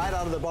 Right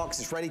out of the box,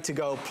 it's ready to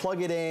go.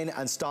 Plug it in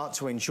and start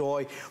to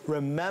enjoy.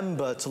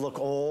 Remember to look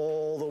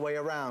all the way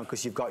around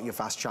because you've got your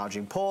fast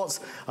charging ports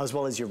as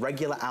well as your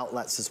regular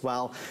outlets as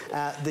well.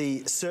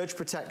 The surge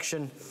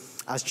protection,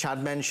 as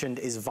Chad mentioned,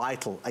 is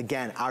vital.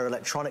 Again, our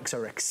electronics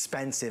are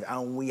expensive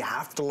and we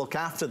have to look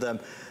after them.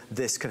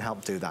 This can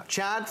help do that.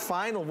 Chad,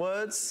 final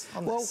words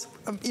on this?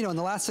 You know, in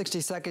the last 60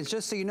 seconds,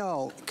 just so you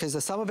know, because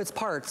the sum of its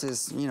parts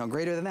is, you know,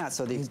 greater than that.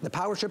 So the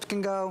power strips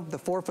can go, the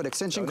 4-foot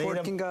extension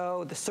cord can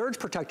go, the surge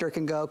protector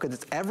can go,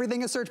 because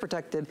everything is surge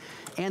protected,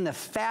 and the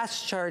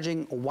fast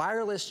charging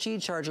wireless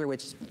Qi charger,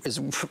 which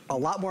is a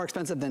lot more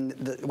expensive than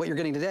what you're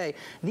getting today.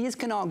 These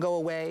can all go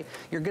away.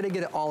 You're going to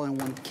get it all in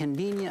one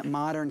convenient,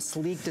 modern,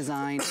 sleek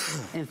design.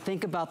 And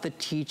think about the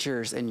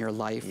teachers in your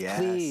life. Yes.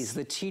 Please,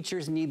 the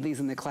teachers need these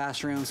in the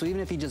classroom. So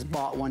even if you just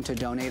bought one to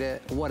donate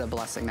it, what a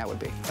blessing that would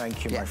be.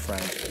 Thank you, my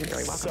friend. You're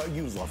very welcome. So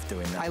you love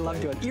doing that. I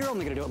love doing it. You're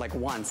only going to do it like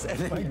once. And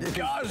then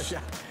gosh.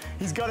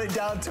 He's got it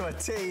down to a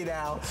T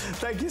now.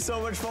 Thank you so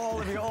much for all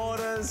of your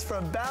orders.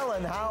 From Bell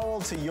and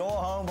Howell to your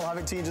home. We'll have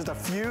it to you in just a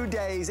few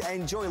days.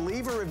 Enjoy.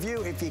 Leave a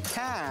review if you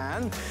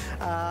can.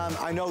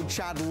 I know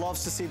Chad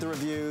loves to see the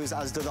reviews,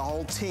 as do the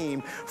whole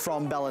team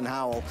from Bell and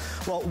Howell.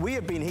 Well, we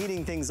have been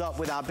heating things up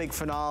with our big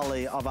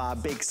finale of our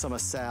big summer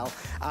sale.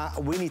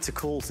 We need to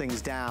cool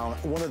things down.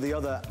 One of the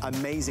other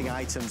amazing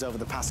items over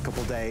the past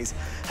couple days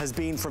has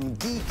been from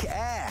Geek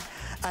Air.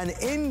 An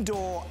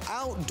indoor,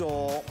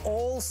 outdoor,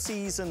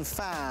 all-season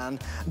fan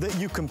that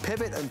you can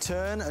pivot and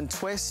turn and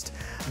twist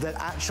that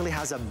actually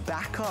has a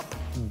backup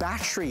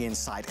battery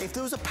inside. If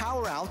there was a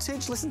power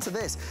outage, listen to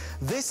this.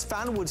 This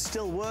fan would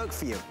still work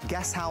for you.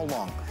 Guess how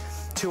long?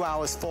 2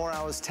 hours, 4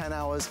 hours, 10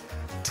 hours,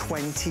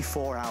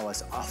 24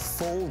 hours. A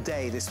full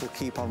day this will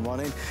keep on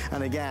running.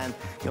 And again,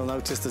 you'll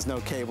notice there's no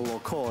cable or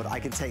cord. I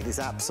can take this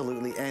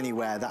absolutely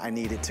anywhere that I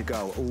need it to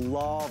go.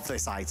 Love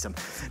this item.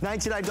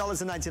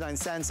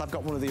 $99.99. I've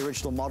got one of the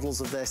original models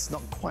of this.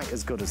 Not quite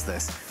as good as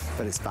this,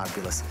 but it's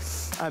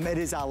fabulous. It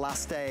is our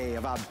last day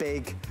of our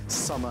big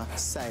summer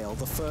sale,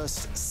 the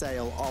first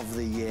sale of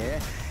the year.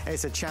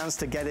 It's a chance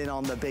to get in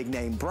on the big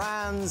name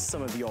brands,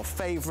 some of your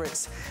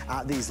favorites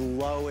at these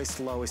lowest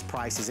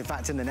prices. In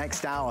fact, in the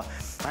next hour,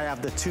 I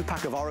have the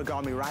 2-pack of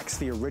origami racks,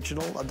 the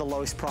original at the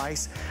lowest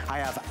price. I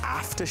have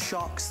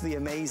Aftershocks, the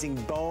amazing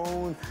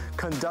bone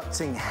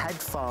conducting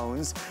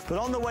headphones. But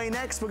on the way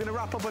next, we're going to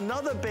wrap up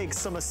another big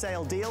summer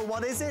sale deal.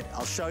 What is it?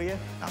 I'll show you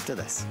after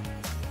this.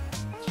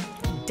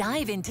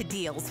 Dive into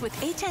deals with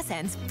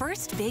HSN's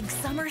first big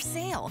summer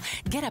sale.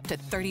 Get up to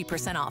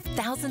 30% off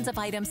thousands of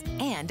items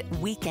and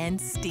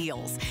weekend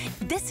steals.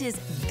 This is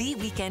the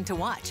weekend to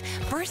watch,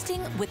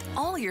 bursting with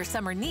all your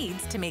summer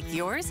needs to make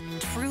yours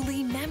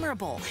truly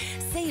memorable.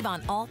 Save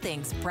on all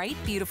things bright,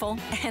 beautiful,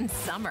 and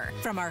summer.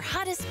 From our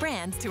hottest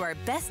brands to our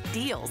best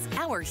deals,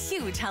 our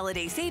huge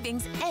holiday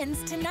savings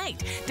ends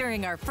tonight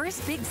during our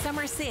first big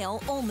summer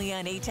sale only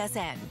on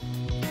HSN.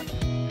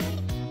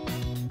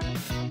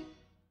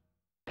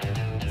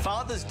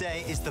 Father's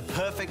Day is the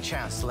perfect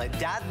chance to let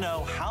Dad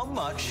know how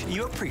much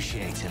you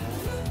appreciate him.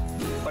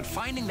 But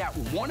finding that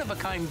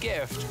one-of-a-kind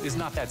gift is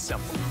not that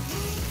simple.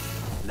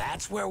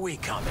 That's where we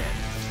come in.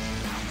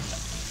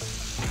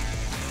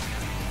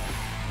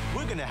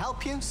 We're going to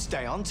help you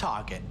stay on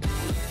target.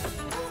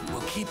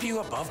 We'll keep you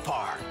above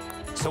par.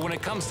 So when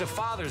it comes to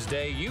Father's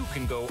Day, you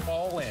can go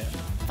all in.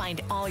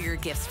 Find all your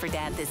gifts for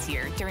Dad this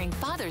year during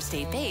Father's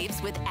Day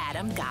Babes with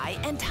Adam, Guy,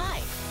 and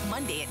Ty,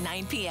 Monday at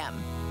 9 p.m.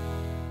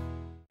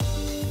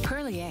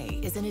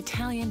 Perlier is an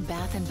Italian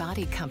bath and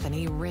body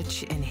company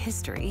rich in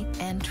history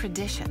and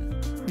tradition,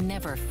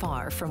 never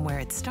far from where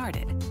it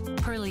started.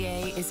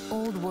 Perlier is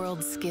old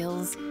world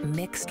skills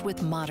mixed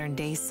with modern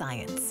day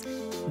science,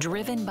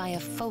 driven by a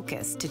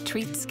focus to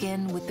treat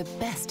skin with the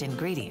best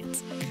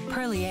ingredients.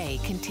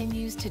 Perlier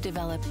continues to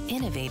develop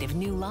innovative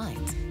new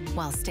lines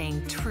while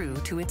staying true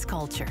to its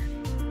culture.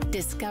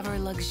 Discover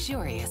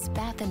luxurious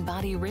bath and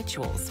body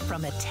rituals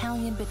from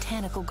Italian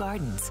botanical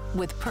gardens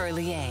with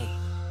Perlier.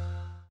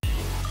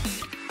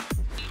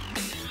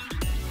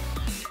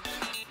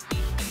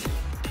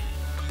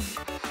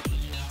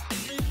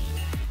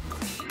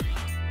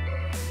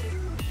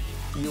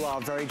 You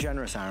are very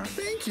generous, Aaron.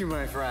 Thank you,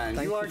 my friend.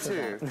 Thank you are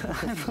for too.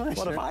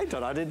 What have I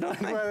done? I didn't know.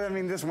 Well, I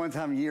mean, this one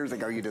time years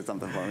ago, you did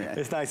something for me.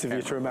 It's nice of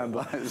you to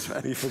remember.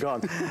 You've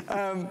forgotten.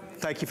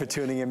 Thank you for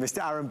tuning in.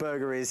 Mr. Aaron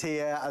Berger is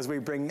here as we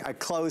bring a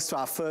close to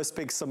our first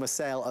big summer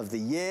sale of the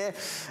year.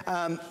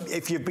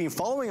 If you've been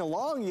following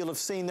along, you'll have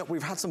seen that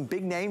we've had some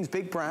big names,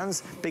 big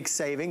brands, big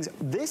savings.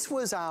 This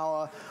was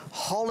our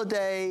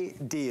holiday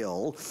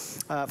deal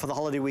for the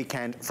holiday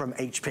weekend from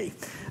HP.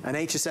 And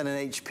HSN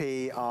and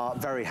HP are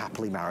very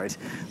happily married.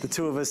 The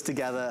two of us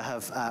together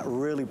have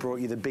really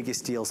brought you the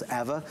biggest deals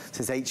ever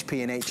since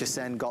HP and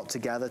HSN got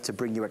together to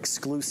bring you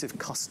exclusive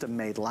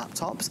custom-made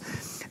laptops.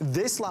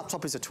 This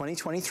laptop is a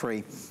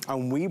 2023,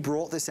 and we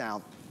brought this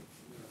out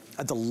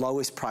at the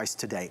lowest price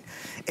to date.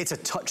 It's a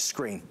touch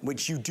screen,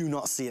 which you do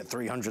not see at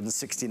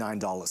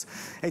 $369.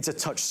 It's a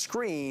touch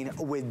screen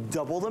with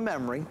double the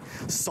memory,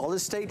 solid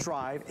state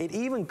drive. It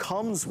even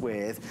comes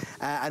with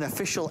an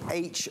official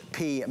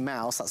HP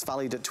mouse that's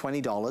valued at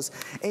 $20.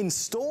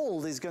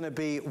 Installed is going to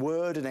be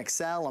Word and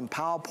Excel and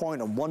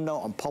PowerPoint and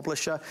OneNote and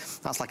Publisher.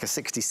 That's like a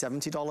 $60,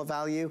 $70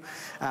 value.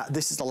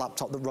 This is the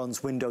laptop that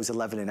runs Windows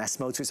 11 in S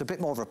mode, so it's a bit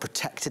more of a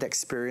protected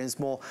experience,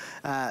 more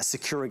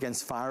secure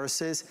against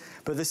viruses.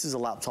 But this is a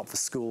laptop for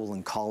school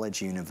and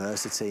college,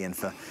 university, and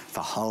for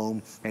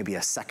home. Maybe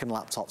a second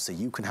laptop so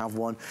you can have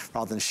one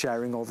rather than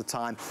sharing all the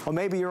time. Or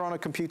maybe you're on a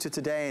computer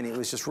today and it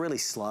was just really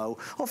slow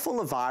or full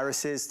of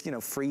viruses, you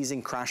know,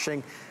 freezing,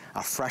 crashing.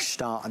 A fresh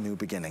start, a new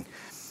beginning.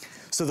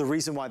 So the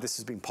reason why this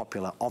has been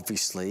popular,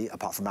 obviously,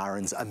 apart from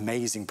Aaron's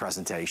amazing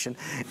presentation,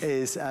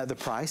 is the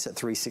price at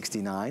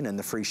 $369 and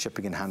the free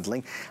shipping and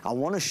handling. I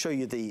want to show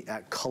you the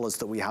colors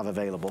that we have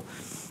available.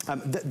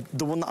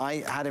 The one that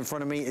I had in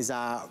front of me is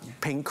our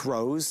pink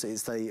rose.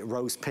 It's the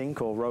rose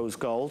pink or rose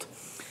gold.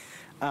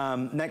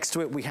 Next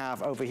to it, we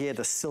have over here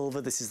the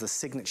silver. This is the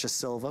signature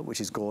silver, which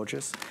is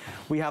gorgeous.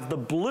 We have the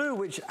blue,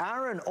 which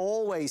Aaron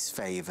always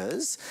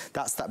favors.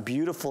 That's that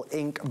beautiful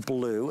ink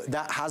blue.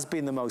 That has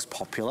been the most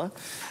popular.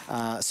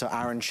 So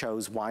Aaron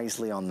chose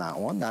wisely on that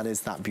one. That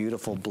is that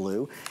beautiful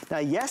blue. Now,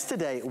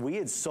 yesterday, we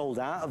had sold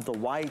out of the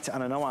white,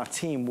 and I know our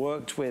team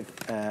worked with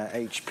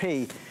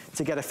HP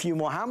to get a few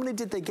more. How many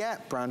did they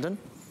get, Brandon?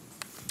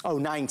 Oh,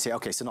 90,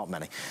 okay, so not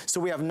many. So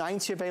we have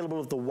 90 available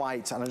of the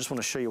white, and I just want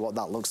to show you what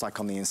that looks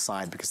like on the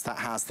inside, because that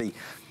has the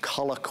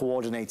color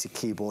coordinated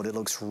keyboard. It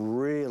looks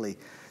really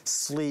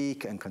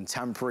sleek and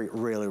contemporary,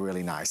 really,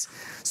 really nice.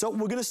 So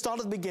we're gonna start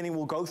at the beginning,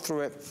 we'll go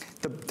through it.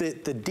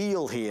 The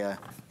deal here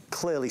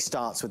clearly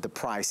starts with the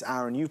price.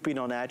 Aaron, you've been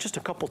on air just a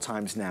couple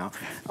times now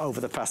over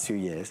the past few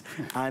years.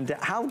 And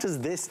how does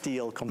this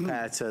deal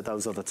compare to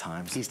those other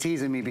times? He's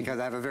teasing me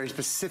because I have a very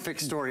specific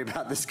story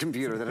about this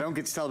computer that I don't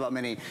get to tell about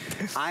many.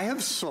 I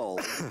have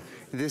sold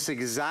this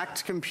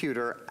exact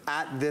computer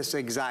at this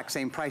exact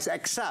same price,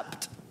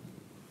 except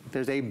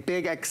there's a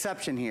big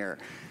exception here.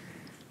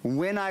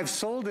 When I've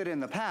sold it in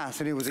the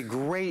past, and it was a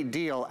great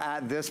deal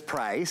at this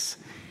price,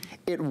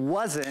 it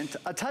wasn't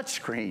a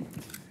touchscreen.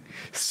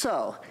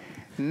 So,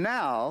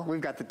 now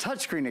we've got the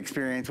touchscreen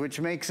experience, which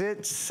makes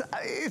it's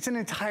an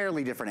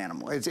entirely different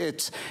animal.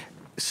 It's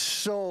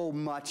so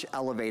much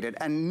elevated.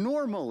 And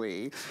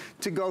normally,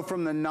 to go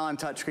from the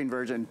non-touchscreen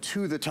version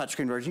to the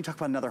touchscreen version, you talk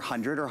about another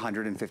 $100 or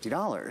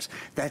 $150.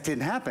 That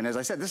didn't happen. As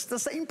I said, this is the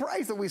same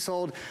price that we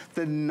sold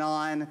the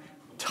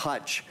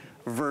non-touch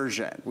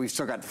version. We've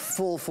still got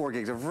full 4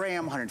 gigs of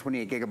RAM,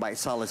 128 gigabyte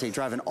solid state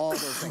drive, and all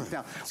those things.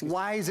 Now,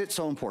 why is it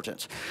so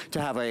important to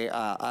have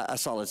a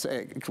solid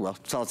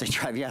state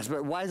drive? Yes,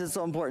 but why is it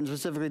so important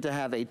specifically to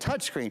have a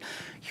touchscreen?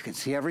 You can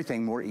see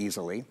everything more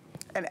easily,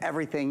 and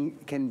everything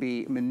can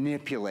be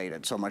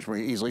manipulated so much more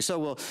easily. So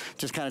we'll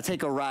just kind of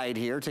take a ride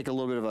here, take a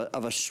little bit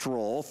of a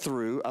stroll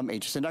through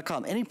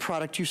HSN.com. Any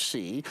product you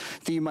see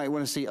that you might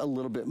want to see a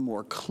little bit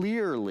more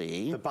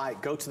clearly. The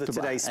bite, go to the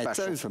Today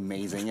Special. It's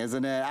amazing,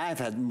 isn't it? I've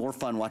had more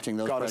fun watching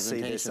those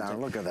presentations. See this,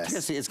 look at this. You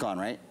can see it's gone,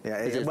 right?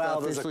 Yeah, well,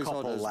 there's a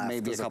couple left.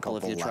 Maybe a couple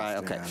if you try.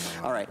 Okay,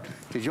 yeah, all right.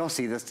 Did you all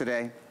see this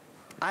today?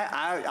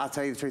 I'll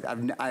tell you the truth.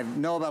 I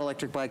know about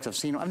electric bikes. I've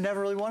seen them. I've never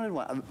really wanted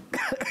one.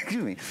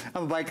 Excuse me.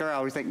 I'm a biker. I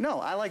always think,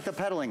 no, I like the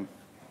pedaling.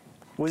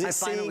 Was it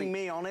seeing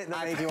me on it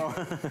that made you want?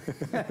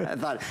 I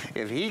thought,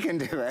 if he can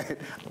do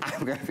it,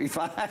 I'm going to be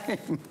fine.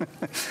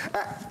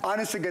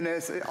 Honest to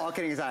goodness, all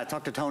kidding aside, I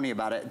talked to Tony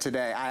about it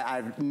today.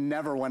 I've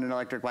never wanted an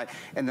electric bike,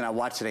 and then I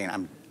watched today,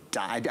 and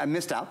I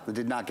missed out. I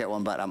did not get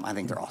one, but I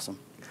think they're awesome.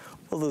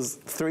 Well, there's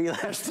 3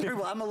 left. There's 3.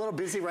 Well, I'm a little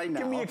busy right now.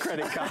 Give me a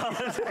credit card.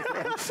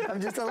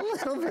 I'm just a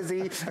little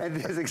busy at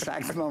this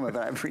exact moment,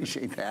 but I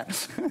appreciate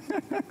that.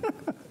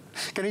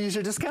 Can I use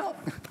your discount?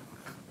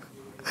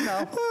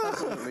 No,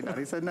 absolutely not.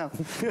 He said no.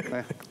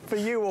 For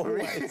you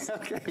always.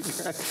 Okay,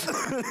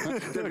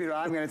 good.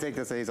 I'm going to take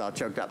this. He's all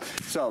choked up.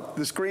 So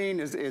the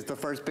screen is the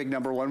first big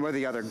number one. What are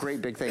the other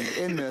great big things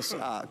in this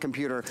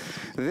computer?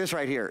 This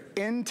right here,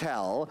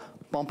 Intel,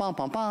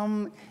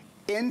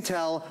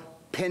 Intel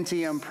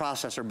Pentium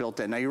processor built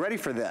in. Now, you ready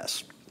for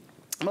this?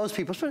 Most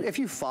people, if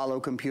you follow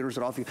computers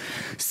at all, if you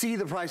see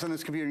the price on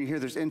this computer and you hear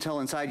there's Intel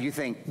inside, you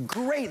think,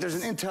 great,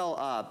 there's an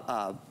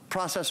Intel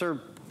processor.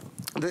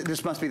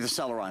 This must be the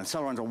Celeron.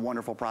 Celeron's a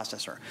wonderful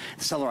processor.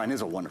 Celeron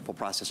is a wonderful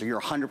processor.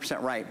 You're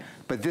 100% right,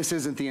 but this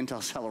isn't the Intel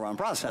Celeron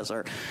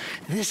processor.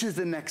 This is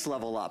the next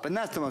level up, and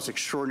that's the most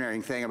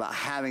extraordinary thing about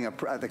having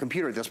the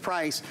computer at this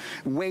price.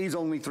 Weighs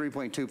only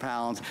 3.2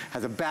 pounds,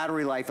 has a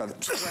battery life of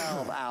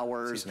 12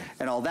 hours,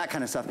 and all that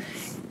kind of stuff.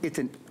 It's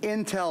an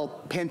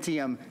Intel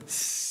Pentium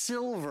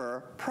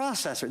Silver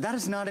processor. That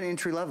is not an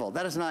entry level.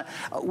 That is not,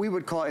 we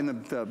would call, we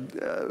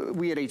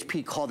at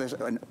HP call this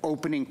an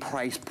opening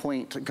price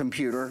point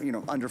computer, you know,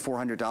 under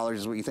 $400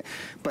 is what you think.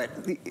 But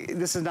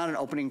this is not an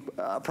opening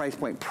price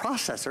point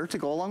processor to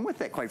go along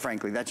with it, quite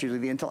frankly. That's usually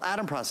the Intel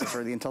Atom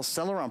processor, the Intel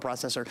Celeron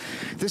processor.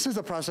 This is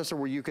a processor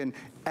where you can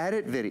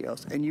edit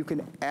videos and you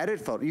can edit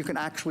photos. You can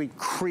actually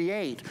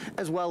create,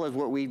 as well as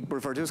what we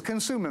refer to as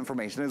consume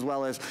information, as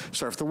well as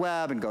surf the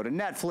web and go to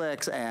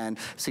Netflix and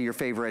see your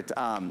favorite,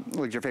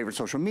 like your favorite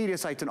social media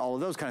sites and all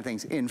of those kind of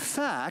things. In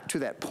fact, to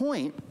that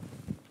point,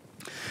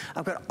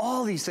 I've got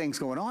all these things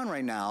going on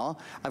right now.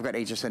 I've got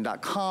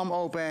hsn.com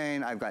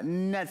open, I've got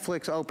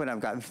Netflix open, I've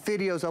got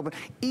videos open.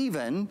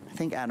 Even, I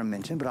think Adam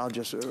mentioned, but I'll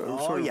just sort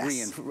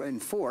of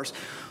reinforce,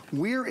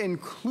 we're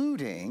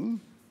including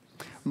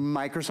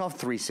Microsoft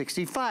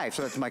 365.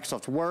 So that's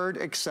Microsoft Word,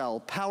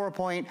 Excel,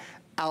 PowerPoint,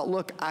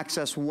 Outlook,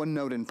 Access,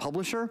 OneNote, and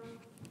Publisher.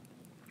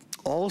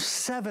 All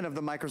 7 of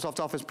the Microsoft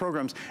Office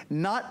programs,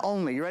 not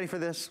only, you ready for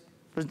this?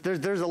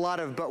 There's a lot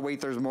of, but wait,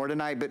 there's more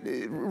tonight, but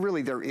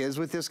really there is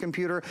with this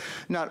computer.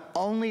 Not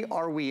only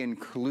are we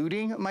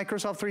including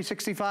Microsoft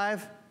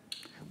 365,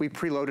 we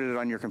preloaded it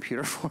on your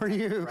computer for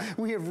you. Right.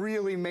 We have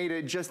really made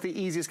it just the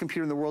easiest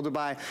computer in the world to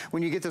buy.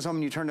 When you get this home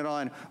and you turn it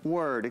on,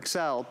 Word,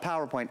 Excel,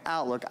 PowerPoint,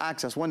 Outlook,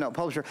 Access, OneNote,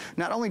 Publisher,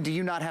 not only do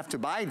you not have to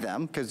buy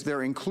them, because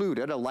they're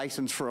included, a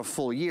license for a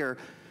full year,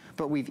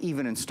 but we've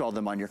even installed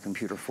them on your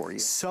computer for you.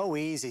 So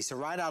easy. So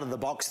right out of the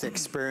box, the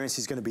experience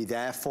is going to be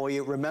there for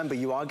you. Remember,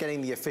 you are getting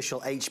the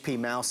official HP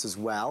mouse as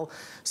well.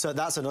 So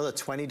that's another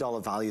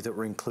 $20 value that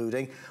we're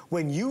including.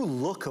 When you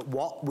look at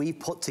what we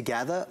put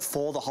together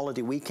for the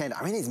holiday weekend,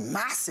 I mean, it's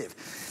massive.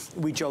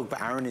 We joke,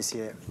 but Aaron is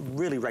here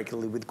really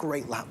regularly with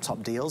great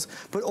laptop deals.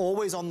 But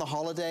always on the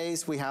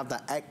holidays, we have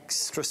that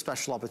extra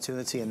special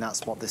opportunity, and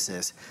that's what this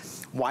is.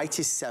 White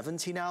is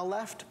 70 now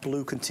left.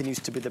 Blue continues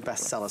to be the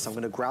best seller. So I'm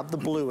going to grab the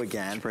blue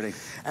again. It's pretty.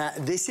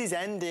 This is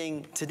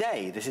ending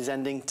today. This is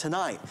ending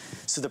tonight.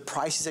 So the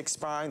price is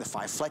expiring. The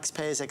 5 flex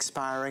pay is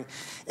expiring.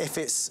 If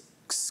it's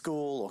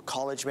school or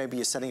college, maybe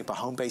you're setting up a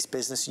home-based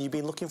business and you've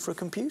been looking for a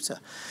computer.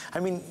 I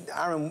mean,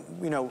 Aaron,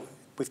 you know,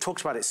 we've talked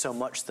about it so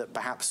much that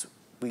perhaps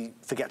we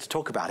forget to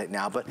talk about it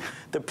now, but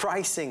the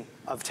pricing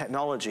of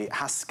technology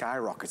has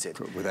skyrocketed.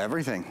 With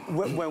everything.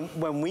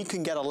 When we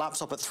can get a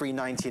laptop at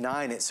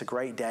 $399, it's a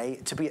great day.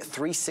 To be at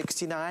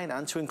 $369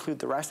 and to include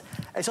the rest,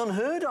 it's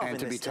unheard of. And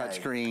to be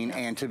touchscreen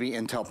and to be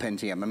Intel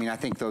Pentium. I mean, I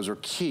think those are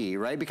key,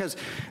 right? Because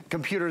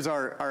computers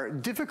are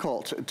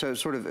difficult to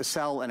sort of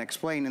sell and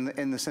explain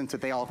in the sense that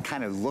they all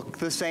kind of look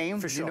the same.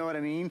 For sure. You know what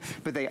I mean?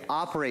 But they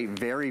operate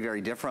very, very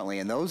differently.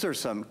 And those are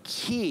some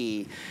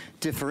key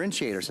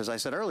differentiators. As I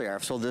said earlier,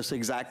 I've sold this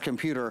exact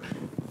computer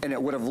and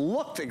it would have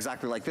looked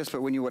exactly like this,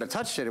 but when you would have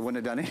touched it, it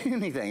wouldn't have done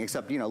anything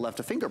except, you know, left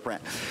a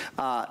fingerprint.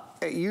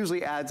 It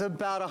usually adds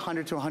about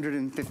 $100 to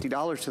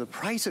 $150 to the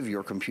price of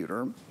your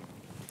computer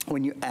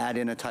when you add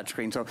in a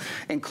touchscreen. So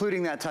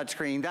including that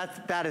touchscreen,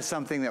 that is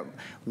something that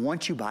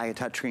once you buy a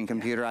touchscreen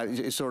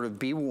computer, sort of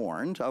be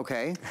warned,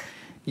 okay?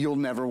 You'll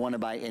never want to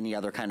buy any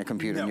other kind of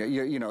computer. No.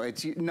 You know,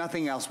 it's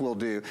nothing else will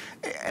do.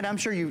 And I'm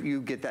sure you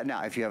get that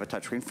now. If you have a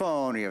touchscreen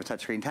phone or you have a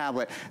touchscreen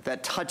tablet,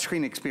 that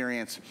touchscreen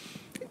experience,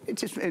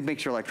 it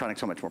makes your electronics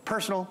so much more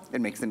personal.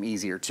 It makes them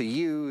easier to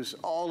use,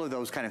 all of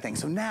those kind of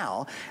things. So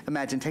now,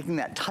 imagine taking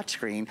that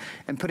touchscreen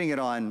and putting it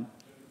on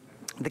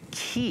the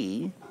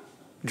key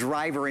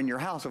driver in your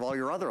house of all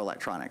your other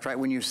electronics, right?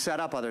 When you set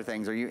up other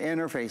things or you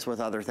interface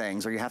with other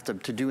things or you have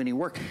to do any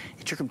work,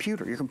 it's your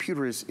computer. Your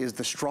computer is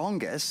the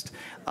strongest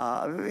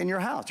in your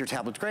house. Your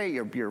tablet's great,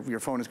 your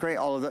phone is great,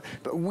 all of that.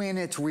 But when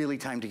it's really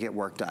time to get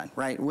work done,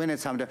 right? When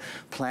it's time to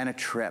plan a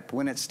trip,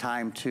 when it's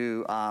time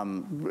to,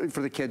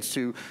 for the kids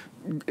to,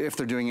 if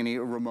they're doing any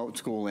remote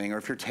schooling or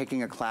if you're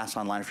taking a class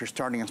online, if you're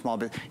starting a small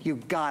business,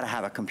 you've got to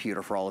have a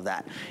computer for all of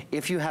that.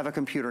 If you have a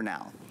computer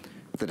now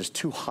that is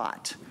too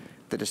hot,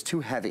 that is too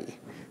heavy,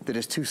 that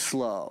is too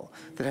slow,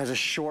 that has a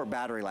short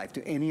battery life.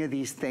 Do any of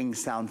these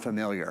things sound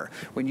familiar?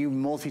 When you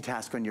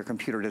multitask on your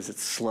computer, does it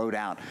slow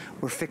down?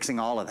 We're fixing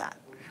all of that.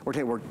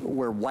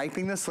 We're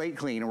wiping the slate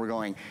clean and we're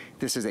going,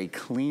 this is a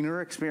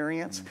cleaner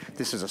experience,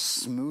 this is a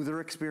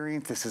smoother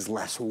experience, this is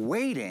less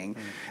waiting,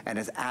 and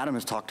as Adam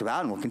has talked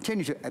about and will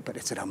continue to, but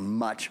it's at a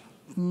much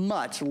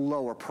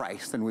lower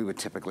price than we would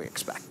typically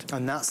expect.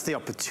 And that's the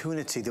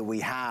opportunity that we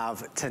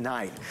have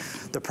tonight.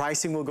 The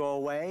pricing will go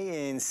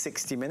away in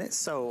 60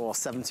 minutes, or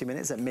 70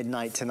 minutes at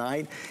midnight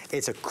tonight.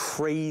 It's a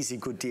crazy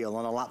good deal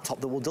on a laptop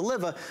that will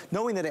deliver,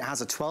 knowing that it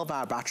has a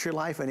 12-hour battery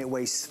life and it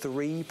weighs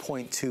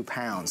 3.2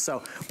 pounds.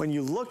 So when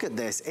you look at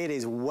this, it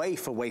is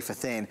wafer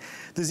thin.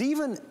 There's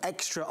even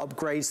extra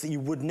upgrades that you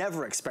would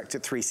never expect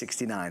at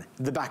 $369.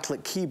 The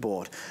backlit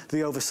keyboard,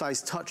 the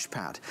oversized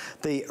touchpad,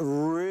 the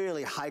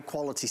really high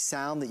quality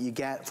sound that you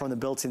get from the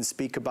built-in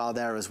speaker bar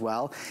there as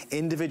well.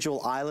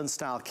 Individual island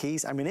style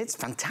keys. I mean, it's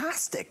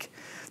fantastic.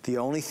 The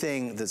only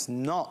thing that's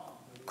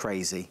not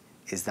crazy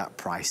is that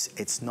price.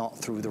 It's not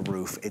through the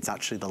roof. It's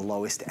actually the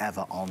lowest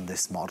ever on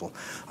this model.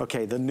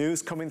 Okay, the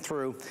news coming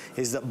through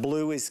is that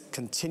blue is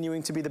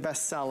continuing to be the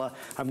best seller.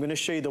 I'm gonna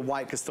show you the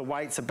white because the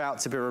white's about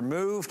to be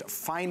removed,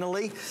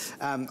 finally.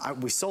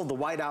 We sold the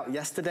white out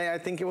yesterday, I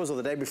think it was, or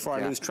the day before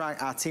I lose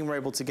track. Our team were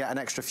able to get an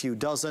extra few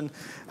dozen,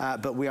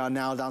 but we are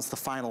now down to the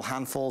final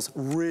handfuls.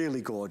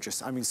 Really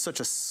gorgeous. I mean, such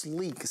a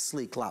sleek,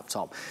 sleek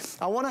laptop.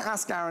 I wanna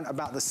ask Aaron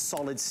about the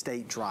solid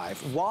state drive.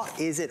 What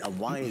is it and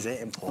why is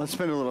it important? Let's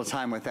spend a little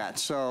time with that.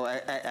 So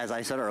as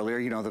I said earlier,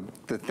 you know,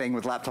 the thing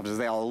with laptops is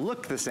they all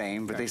look the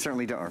same, but they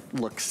certainly don't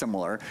look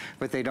similar,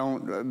 but they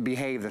don't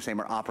behave the same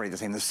or operate the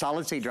same. The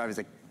solid state drive is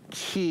a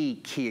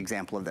key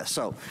example of this.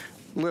 So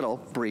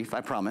brief,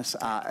 I promise,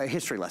 a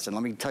history lesson.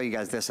 Let me tell you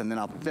guys this, and then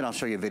I'll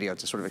show you a video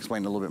to sort of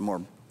explain a little bit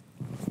more.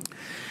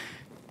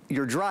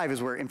 Your drive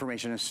is where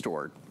information is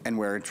stored and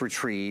where it's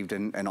retrieved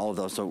and all of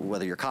those. So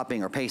whether you're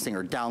copying or pasting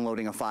or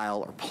downloading a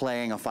file or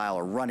playing a file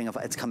or running a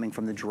file, it's coming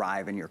from the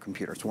drive in your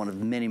computer. It's one of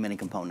many, many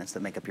components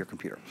that make up your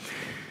computer.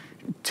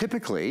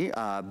 Typically,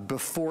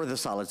 before the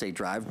solid state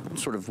drive,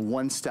 sort of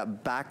one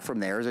step back from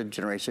there is a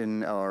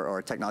generation or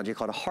a technology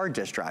called a hard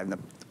disk drive.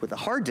 And with a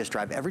hard disk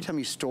drive, every time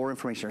you store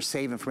information or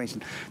save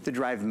information, the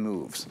drive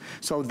moves.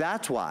 So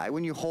that's why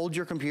when you hold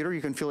your computer,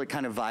 you can feel it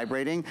kind of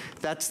vibrating.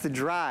 That's the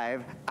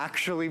drive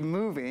actually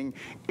moving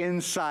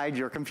inside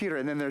your computer.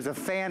 And then there's a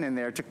fan in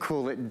there to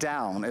cool it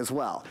down as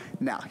well.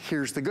 Now,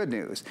 here's the good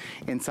news.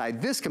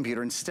 Inside this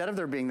computer, instead of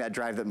there being that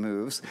drive that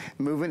moves,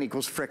 movement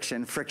equals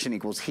friction, friction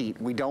equals heat.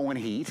 We don't want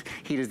heat.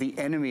 Heat is the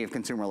enemy of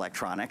consumer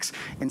electronics.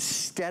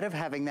 Instead of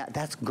having that,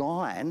 that's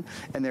gone,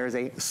 and there is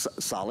a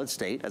solid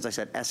state, as I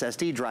said,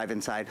 SSD drive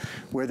inside,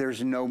 where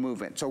there's no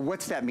movement. So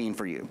what's that mean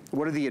for you?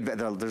 What are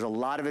there's a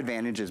lot of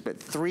advantages, but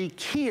three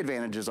key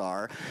advantages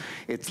are,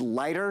 it's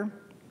lighter,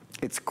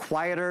 it's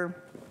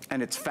quieter,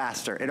 and it's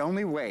faster. It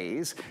only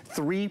weighs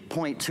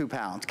 3.2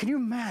 pounds. Can you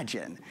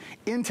imagine?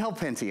 Intel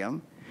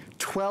Pentium,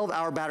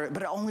 12-hour battery,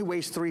 but it only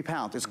weighs 3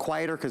 pounds. It's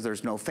quieter because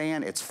there's no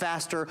fan. It's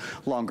faster,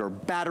 longer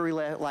battery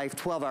life,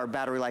 12-hour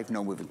battery life,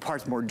 no moving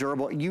parts, more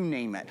durable, you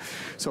name it.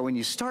 So when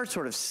you start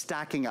sort of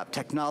stacking up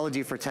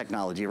technology for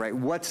technology, right?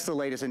 What's the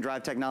latest in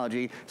drive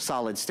technology?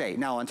 Solid state.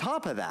 Now on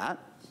top of that,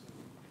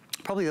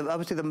 probably I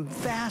would say the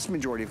vast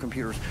majority of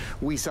computers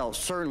we sell,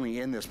 certainly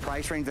in this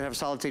price range that have a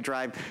solid state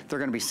drive, they're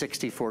gonna be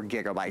 64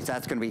 gigabytes.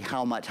 That's gonna be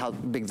how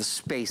big the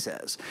space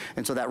is.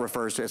 And so that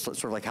refers to, it's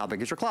sort of like how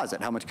big is your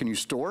closet? How much can you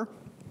store?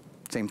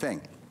 Same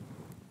thing.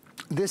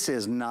 This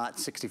is not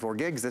 64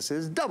 gigs, this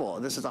is double.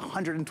 This is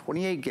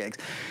 128 gigs.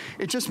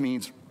 It just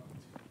means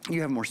you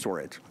have more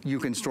storage. You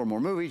can store more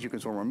movies, you can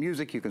store more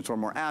music, you can store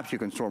more apps, you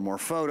can store more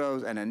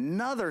photos. And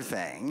another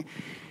thing,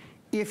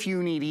 if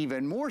you need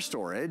even more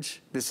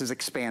storage, this is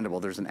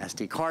expandable. There's an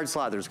SD card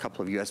slot, there's a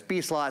couple of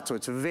USB slots, so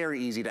it's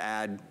very easy to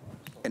add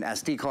an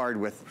SD card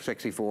with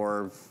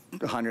 64,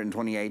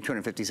 128,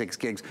 256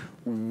 gigs,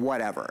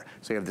 whatever.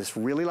 So you have this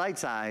really light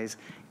size.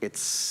 It's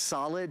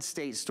solid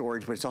state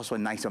storage, but it's also a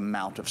nice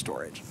amount of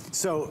storage.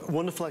 So,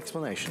 wonderful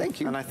explanation.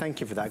 Thank you. And I thank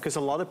you for that, because a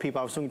lot of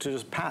people, I was talking to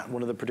just Pat,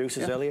 one of the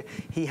producers earlier,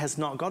 he has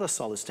not got a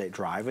solid state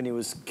drive, and he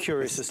was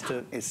curious as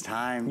to... It's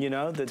time. You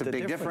know, it's a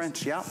big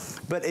difference, yeah.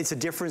 But it's a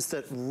difference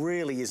that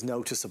really is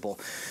noticeable.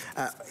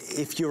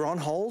 If you're on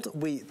hold,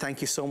 we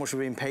thank you so much for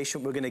being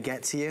patient. We're gonna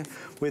get to you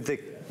with the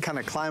kind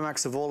of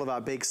climax of all of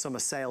our big summer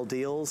sale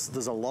deals.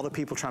 There's a lot of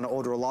people trying to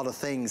order a lot of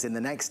things. In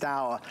the next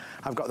hour,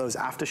 I've got those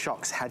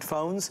Aftershocks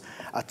headphones,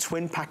 a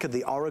twin pack of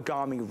the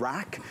origami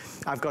rack.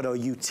 I've got a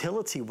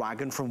utility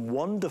wagon from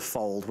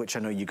Wonderfold, which I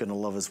know you're gonna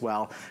love as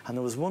well. And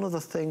there was one other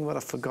thing, but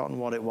I've forgotten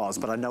what it was,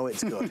 but I know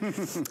it's good.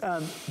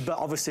 But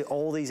obviously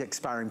all these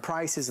expiring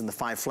prices and the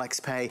 5 flex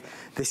pay,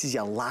 this is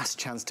your last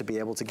chance to be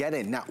able to get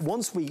in. Now,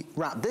 once we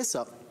wrap this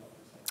up,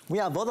 we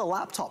have other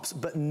laptops,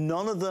 but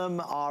none of them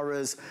are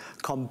as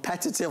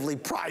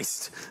competitively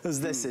priced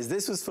as this is.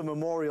 This was for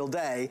Memorial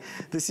Day.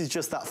 This is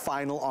just that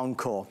final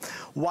encore.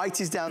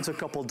 White is down to a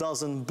couple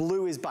dozen.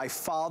 Blue is by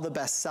far the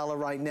best seller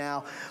right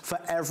now. For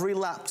every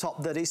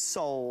laptop that is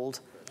sold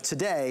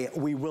today,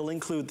 we will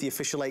include the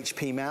official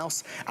HP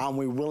mouse, and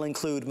we will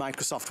include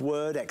Microsoft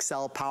Word,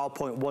 Excel,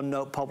 PowerPoint,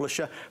 OneNote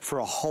Publisher for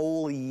a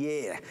whole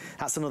year.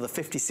 That's another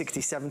 $50,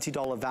 $60,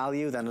 $70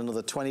 value, then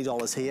another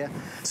 $20 here.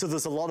 So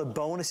there's a lot of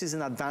bonuses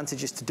and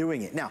advantages to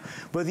doing it. Now,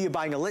 whether you're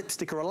buying a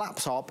lipstick or a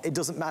laptop, it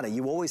doesn't matter.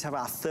 You always have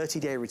our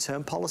 30-day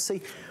return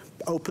policy.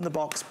 Open the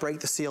box, break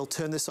the seal,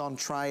 turn this on,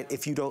 try it.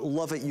 If you don't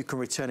love it, you can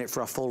return it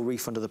for a full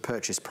refund of the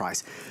purchase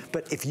price.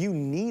 But if you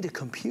need a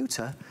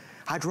computer,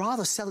 I'd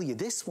rather sell you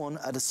this one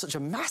at such a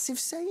massive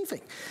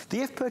saving.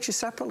 The if purchased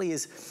separately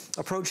is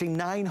approaching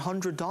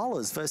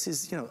 $900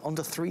 versus, you know,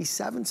 under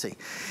 $370.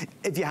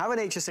 If you have an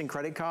HSN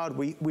credit card,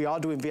 we are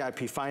doing VIP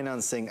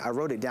financing. I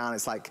wrote it down,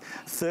 it's like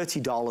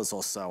 $30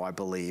 or so, I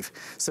believe.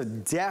 So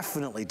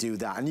definitely do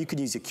that. And you can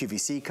use your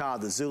QVC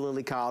card, the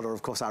Zulily card, or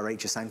of course our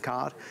HSN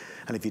card.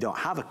 And if you don't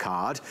have a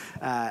card,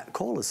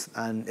 call us.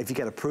 And if you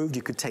get approved,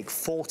 you could take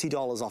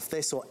 $40 off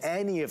this or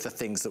any of the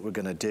things that we're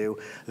gonna do.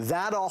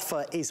 That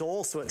offer is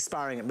also expiring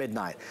firing at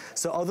midnight.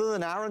 So other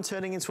than Aaron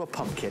turning into a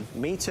pumpkin,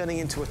 me turning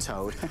into a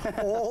toad,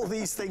 all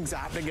these things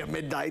happening at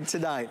midnight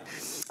tonight.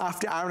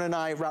 After Aaron and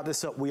I wrap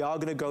this up, we are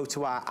going to go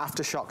to our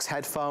Aftershocks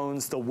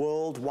headphones. The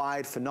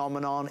worldwide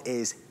phenomenon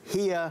is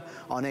here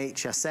on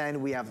HSN.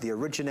 We have the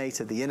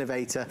originator, the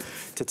innovator,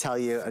 to tell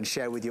you and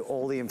share with you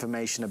all the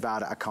information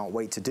about it. I can't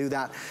wait to do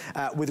that.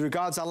 With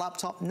regards to our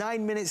laptop,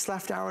 9 minutes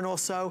left, Aaron, or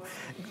so.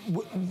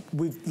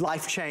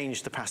 Life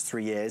changed the past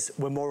 3 years.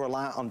 We're more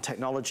reliant on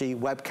technology,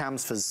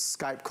 webcams for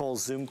Skype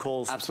calls, Zoom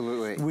calls.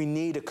 Absolutely. We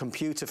need a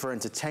computer for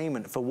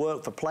entertainment, for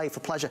work, for play, for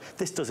pleasure.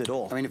 This does it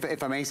all. I mean,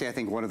 if I may say, I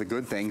think one of the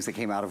good things that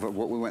came out of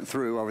what we went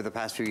through over the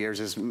past few years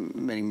is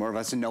many more of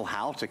us know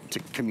how to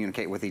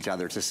communicate with each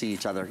other, to see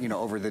each other, you know,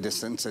 over the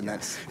distance, and that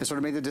it sort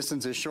of made the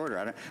distances shorter.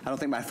 I don't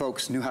think my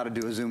folks knew how to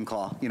do a Zoom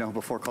call, you know,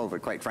 before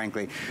COVID, quite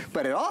frankly.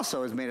 But it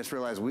also has made us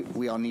realize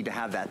we all need to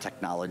have that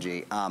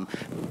technology.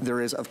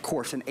 There is, of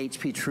course, an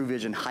HP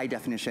TrueVision high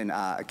definition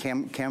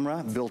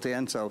camera built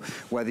in. So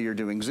whether you're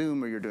doing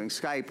Zoom or you're doing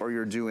Skype or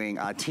you're doing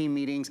team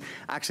meetings,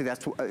 actually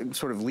that's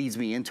sort of leads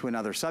me into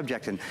another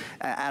subject. And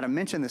Adam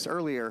mentioned this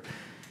earlier.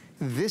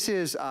 This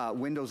is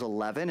Windows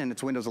 11, and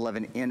it's Windows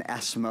 11 in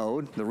S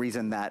mode. The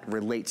reason that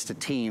relates to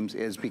Teams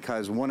is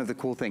because one of the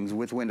cool things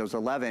with Windows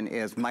 11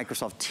 is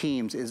Microsoft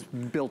Teams is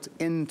built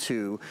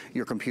into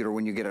your computer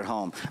when you get it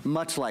home.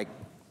 Much like,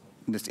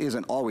 this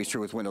isn't always true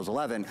with Windows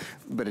 11,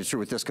 but it's true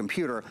with this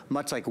computer,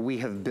 much like we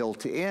have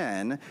built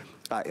in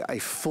a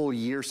full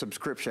year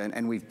subscription,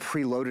 and we've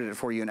preloaded it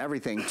for you and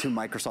everything to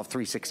Microsoft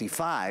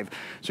 365.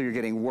 So you're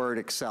getting Word,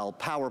 Excel,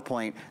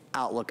 PowerPoint,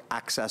 Outlook,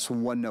 Access,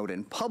 OneNote,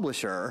 and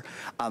Publisher.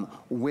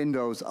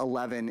 Windows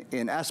 11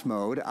 in S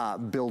mode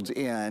builds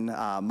in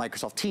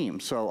Microsoft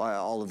Teams. So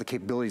all of the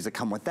capabilities that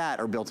come with that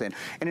are built in.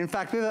 And in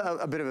fact, we have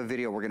a bit of a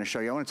video we're going to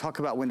show you. I want to talk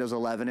about Windows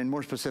 11, and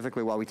more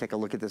specifically, while we take a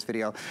look at this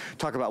video,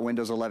 talk about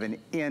Windows 11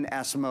 in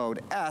S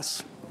mode.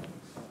 S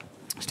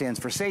stands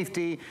for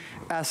safety,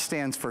 S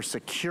stands for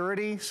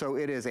security, so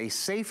it is a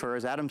safer,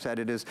 as Adam said,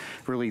 it is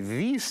really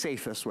the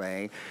safest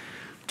way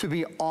to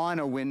be on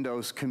a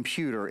Windows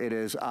computer. It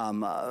is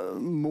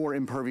more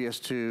impervious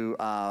to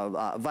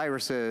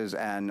viruses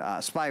and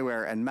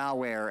spyware and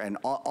malware and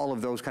all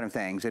of those kind of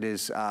things. It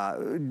is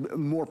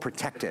more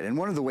protected. And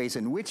one of the ways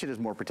in which it is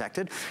more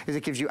protected is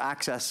it gives you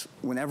access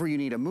whenever you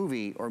need a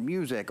movie or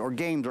music or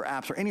games or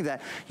apps or any of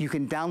that, you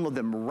can download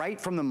them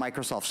right from the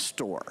Microsoft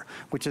Store,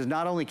 which is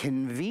not only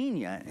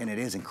convenient, and it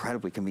is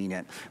incredibly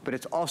convenient, but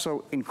it's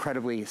also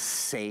incredibly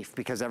safe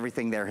because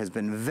everything there has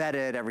been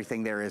vetted,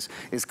 everything there is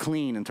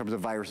clean in terms of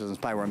viruses and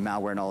spyware and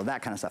malware and all of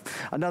that kind of stuff.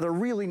 Another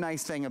really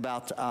nice thing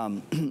about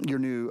your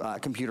new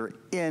computer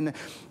in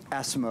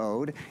S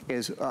mode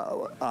is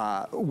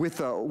with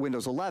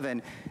Windows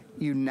 11,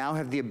 you now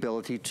have the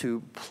ability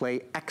to play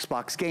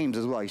Xbox games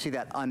as well. You see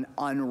that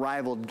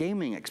unrivaled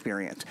gaming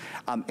experience.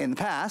 In the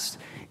past,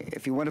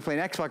 if you wanted to play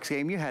an Xbox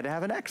game, you had to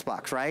have an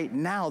Xbox, right?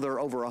 Now there are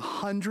over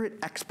 100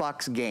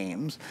 Xbox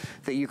games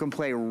that you can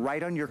play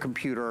right on your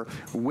computer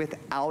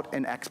without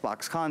an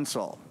Xbox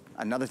console.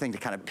 Another thing to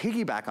kind of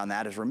piggyback on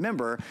that is,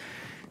 remember,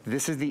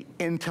 this is the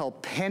Intel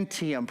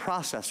Pentium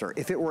processor.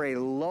 If it were a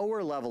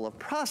lower level of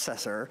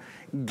processor,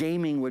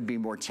 gaming would be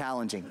more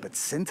challenging. But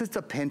since it's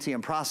a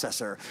Pentium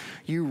processor,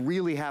 you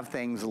really have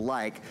things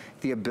like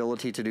the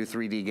ability to do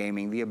 3D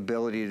gaming, the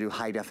ability to do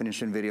high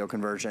definition video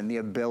conversion, the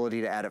ability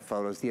to edit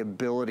photos, the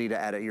ability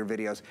to edit your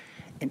videos.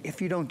 And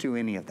if you don't do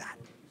any of that,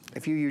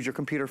 if you use your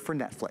computer for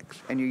Netflix,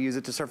 and you use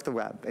it to surf the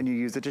web, and you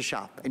use it to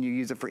shop, and you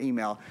use it for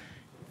email,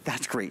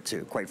 that's great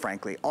too, quite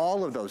frankly.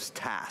 All of those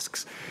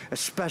tasks,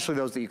 especially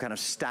those that you kind of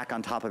stack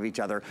on top of each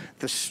other,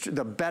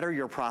 the better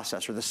your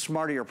processor, the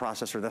smarter your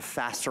processor, the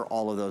faster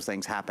all of those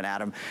things happen,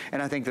 Adam.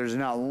 And I think there's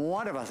not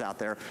one of us out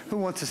there who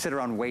wants to sit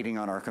around waiting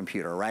on our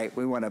computer, right?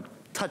 We want to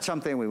touch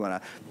something, we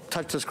want to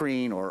touch the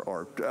screen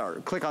or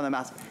click on the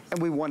mouse,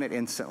 and we want it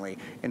instantly.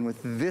 And with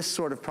this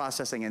sort of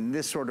processing and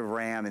this sort of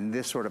RAM and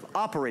this sort of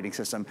operating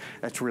system,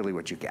 that's really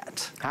what you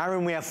get.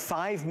 Aaron, we have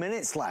 5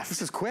 minutes left.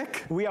 This is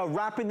quick. We are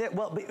wrapping it,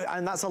 well,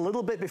 and that's a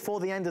little bit before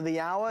the end of the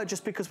hour,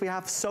 just because we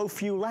have so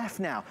few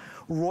left now.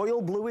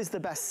 Royal blue is the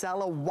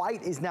bestseller.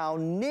 White is now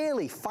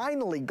nearly,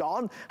 finally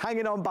gone,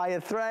 hanging on by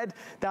a thread.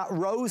 That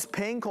rose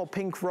pink or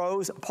pink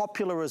rose,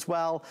 popular as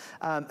well.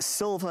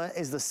 Silver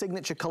is the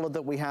signature color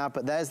that we have,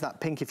 but there's that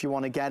pink if you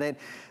want to get it.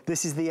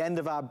 This is the end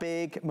of our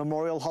big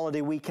Memorial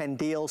Holiday Weekend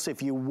deal, so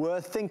if you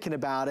were thinking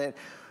about it,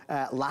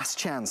 last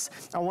chance.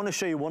 I want to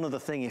show you one other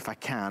thing if I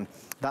can.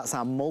 That's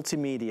our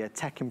multimedia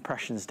tech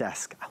impressions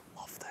desk. I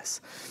love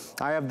this.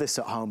 I have this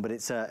at home, but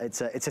it's a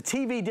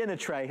TV dinner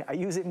tray. I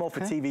use it more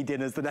for TV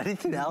dinners than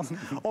anything else,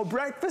 or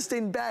breakfast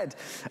in bed.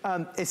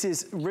 This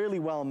is really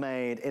well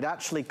made. It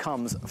actually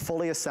comes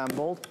fully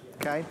assembled.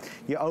 okay?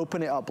 You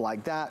open it up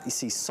like that. You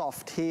see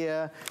soft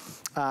here.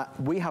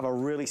 We have a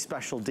really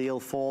special deal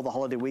for the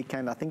holiday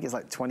weekend. I think it's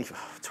like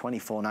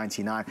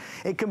 $24.99.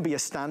 It can be a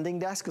standing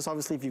desk, because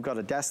obviously if you've got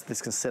a desk,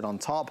 this can sit on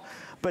top,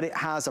 but it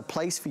has a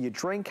place for your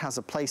drink, has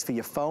a place for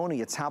your phone or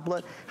your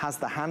tablet, has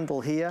the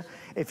handle here.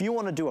 If you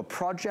want to do a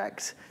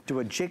project, do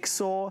a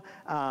jigsaw,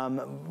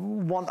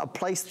 want a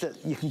place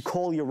that you can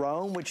call your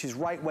own, which is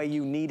right where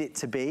you need it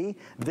to be,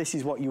 this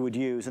is what you would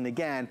use. And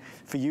again,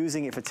 for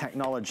using it for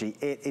technology,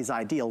 it is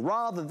ideal,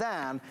 rather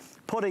than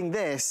putting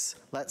this,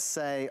 let's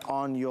say,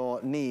 on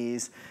your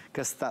knees,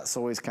 because that's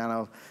always kind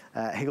of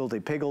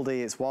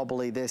higgledy-piggledy, it's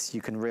wobbly. This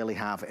you can really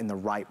have in the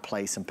right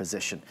place and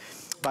position.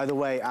 By the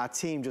way, our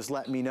team just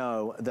let me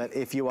know that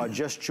if you are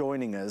just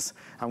joining us,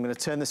 I'm going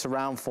to turn this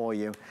around for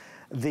you.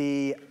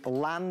 The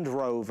Land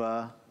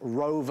Rover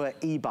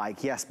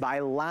e-bike, yes, by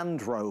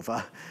Land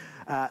Rover,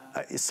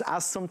 as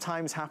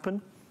sometimes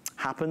happens,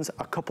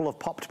 a couple have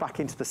popped back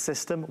into the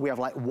system. We have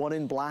like 1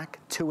 in black,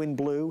 2 in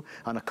blue,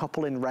 and a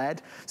couple in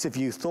red. So if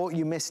you thought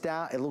you missed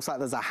out, it looks like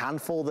there's a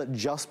handful that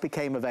just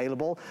became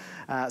available.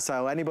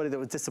 So anybody that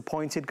was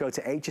disappointed, go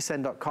to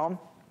hsn.com.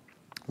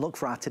 Look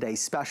for our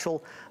today's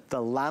special. The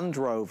Land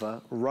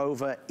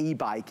Rover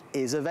e-bike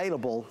is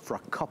available for a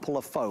couple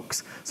of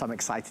folks. So I'm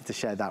excited to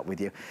share that with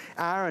you.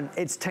 Aaron,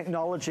 it's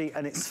technology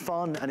and it's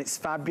fun and it's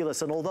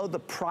fabulous. And although the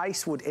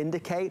price would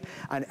indicate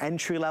an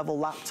entry-level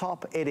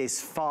laptop, it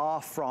is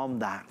far from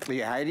that.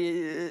 Yeah,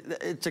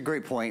 it's a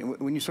great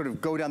point. When you sort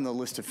of go down the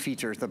list of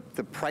features, the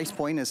price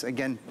point is,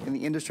 again, in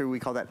the industry,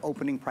 we call that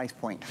opening price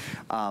point.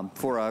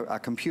 For a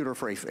computer,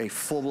 for a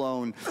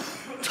full-blown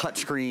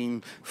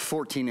touchscreen,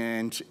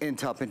 14-inch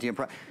Intel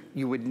Pentium,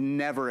 you would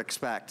never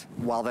expect,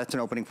 while that's an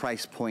opening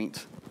price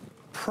point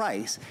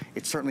price,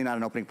 it's certainly not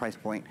an opening price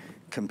point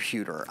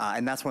computer.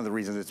 And that's one of the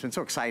reasons it's been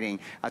so exciting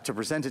to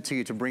present it to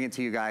you, to bring it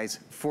to you guys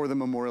for the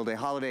Memorial Day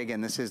holiday. Again,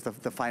 this is the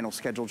final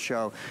scheduled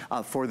show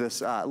for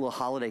this little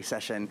holiday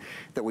session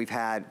that we've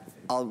had.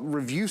 I'll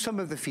review some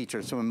of the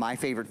features, some of my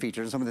favorite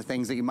features, some of the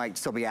things that you might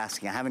still be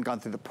asking. I haven't gone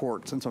through the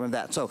ports and some of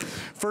that. So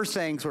first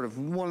thing, sort of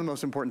one of the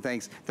most important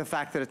things, the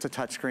fact that it's a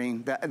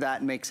touchscreen,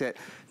 that makes it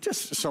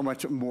just so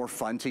much more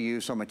fun to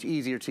use, so much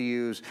easier to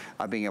use,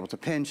 being able to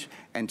pinch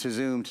and to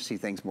zoom to see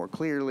things more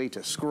clearly,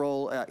 to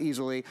scroll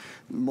easily.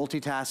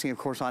 Multitasking, of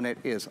course, on it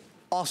is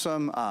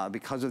awesome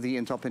because of the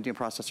Intel Pentium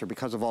processor,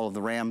 because of all of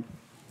the RAM.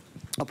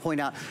 I'll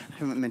point out, I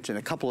haven't mentioned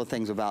a couple of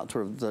things about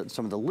sort of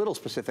some of the little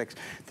specifics.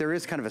 There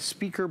is kind of a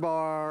speaker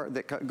bar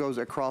that goes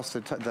across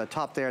the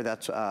top there.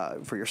 That's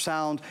for your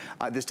sound.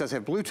 This does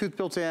have Bluetooth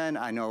built in.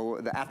 I know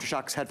the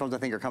Aftershocks headphones, I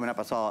think, are coming up.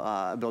 I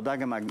saw Bill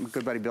Duggan, my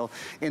good buddy Bill,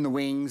 in the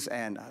wings,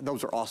 and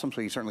those are awesome. So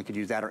you certainly could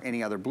use that or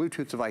any other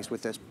Bluetooth device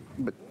with this,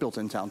 but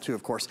built-in sound too,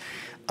 of course.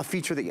 A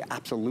feature that you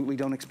absolutely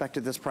don't expect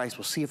at this price.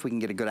 We'll see if we can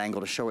get a good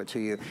angle to show it to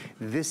you.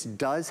 This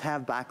does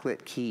have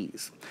backlit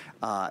keys.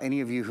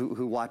 Any of you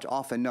who watch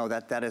often know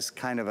that is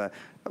kind of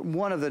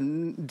one of the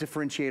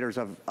differentiators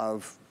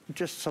of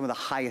just some of the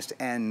highest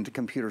end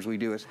computers we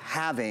do is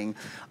having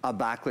a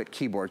backlit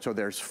keyboard. So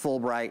there's full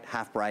bright,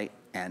 half bright,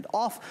 and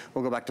off.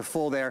 We'll go back to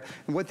full there.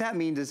 And what that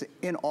means is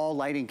in all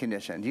lighting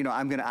conditions. You know,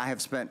 I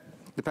have spent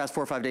the past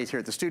 4 or 5 days here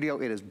at the studio.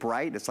 It is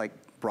bright. It's like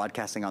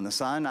broadcasting on the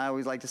sun. I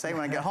always like to say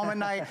when I get home at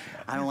night,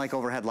 I don't like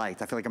overhead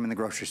lights. I feel like I'm in the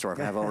grocery store if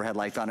I have overhead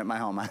lights on at my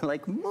home. I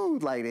like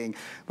mood lighting.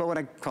 But when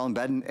I crawl in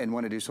bed and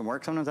want to do some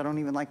work, sometimes I don't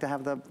even like to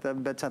have the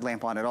bedside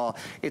lamp on at all.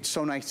 It's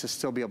so nice to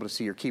still be able to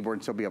see your keyboard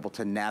and still be able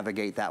to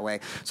navigate that way.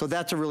 So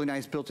that's a really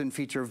nice built-in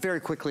feature. Very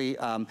quickly,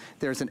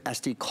 there's an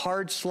SD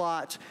card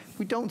slot.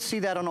 We don't see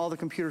that on all the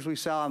computers we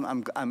sell.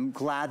 I'm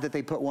glad that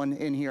they put one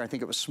in here. I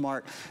think it was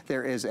smart.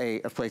 There is a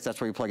place,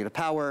 that's where you plug it to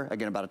power.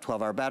 Again, about a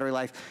 12-hour battery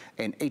life.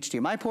 An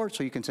HDMI port,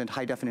 so you can send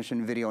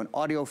high-definition video and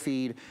audio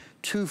feed.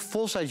 2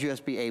 full-size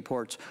USB-A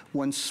ports,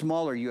 1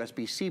 smaller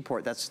USB-C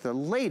port. That's the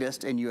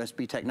latest in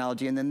USB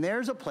technology. And then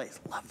there's a place,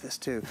 love this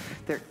too,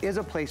 there is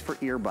a place for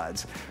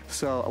earbuds.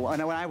 So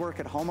when I work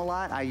at home a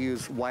lot, I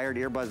use wired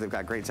earbuds. They've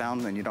got great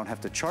sound and you don't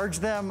have to charge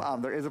them.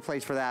 There is a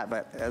place for that,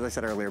 but as I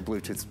said earlier,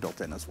 Bluetooth's built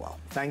in as well.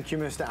 Thank you,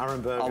 Mr.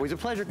 Aaron Berger. Always a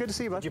pleasure. Good to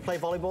see you, bud. Did you play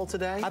volleyball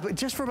today?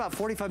 Just for about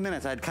 45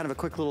 minutes. I had kind of a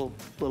quick little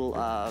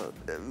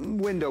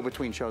window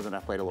between shows and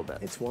I played a little bit.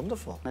 It's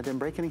wonderful. I didn't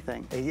break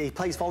anything. He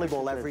plays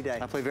volleyball every day.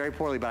 I play very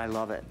poorly, but I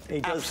love it.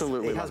 He does,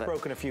 absolutely love it. He has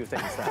broken a few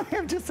things there. I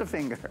have just a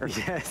finger.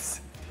 Yes.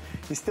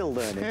 He's still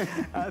learning.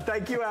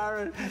 Thank you,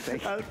 Aaron.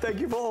 Thank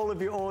you for all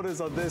of your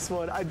orders on this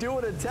one. I do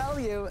want to tell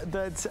you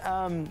that,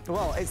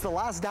 well, it's the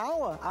last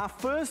hour. Our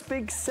first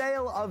big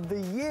sale of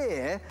the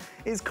year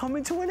is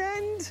coming to an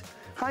end.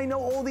 I know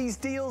all these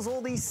deals,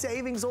 all these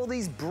savings, all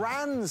these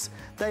brands,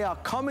 they are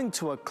coming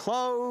to a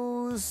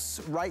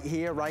close right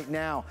here, right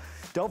now.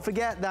 Don't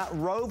forget that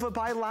Rover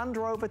by Land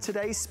Rover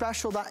today's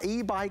special, that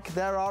e-bike,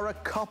 there are a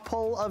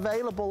couple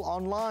available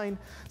online.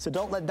 So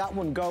don't let that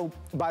one go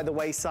by the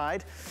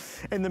wayside.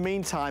 In the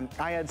meantime,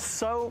 I had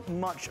so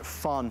much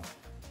fun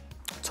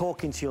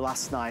talking to you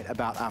last night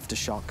about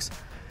Aftershocks.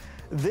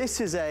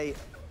 This is I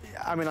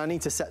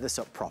need to set this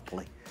up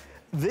properly.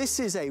 This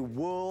is a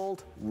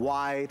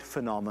worldwide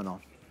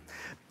phenomenon.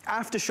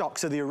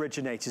 Aftershocks are the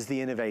originators, the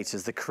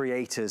innovators, the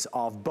creators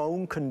of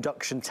bone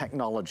conduction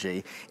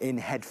technology in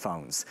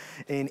headphones,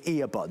 in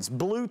earbuds.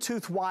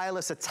 Bluetooth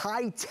wireless, a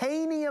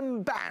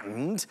titanium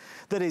band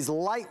that is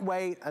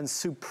lightweight and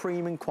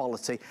supreme in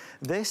quality.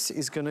 This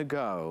is gonna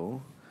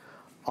go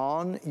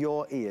on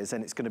your ears,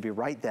 and it's gonna be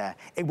right there.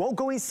 It won't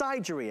go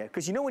inside your ear,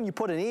 because you know when you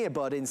put an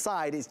earbud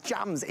inside, it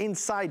jams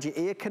inside your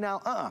ear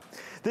canal.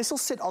 This will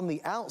sit on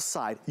the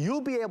outside.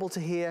 You'll be able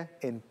to hear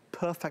in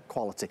perfect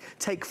quality.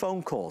 Take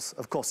phone calls,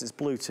 of course it's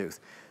Bluetooth.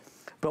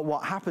 But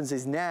what happens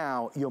is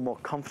now you're more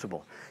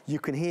comfortable. You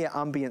can hear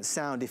ambient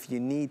sound if you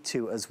need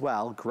to as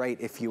well.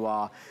 Great if you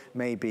are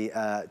maybe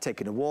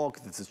taking a walk,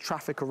 there's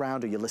traffic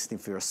around, or you're listening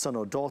for your son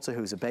or daughter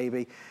who's a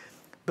baby.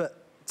 But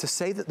to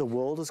say that the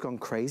world has gone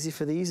crazy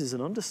for these is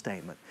an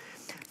understatement.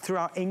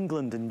 Throughout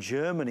England and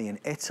Germany and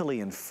Italy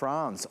and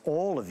France,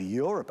 all of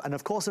Europe, and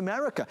of course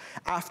America,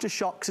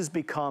 Aftershocks has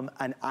become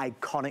an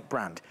iconic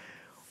brand.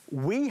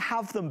 We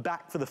have them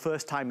back for the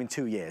first time in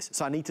 2 years,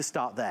 so I need to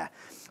start there.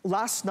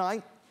 Last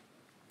night,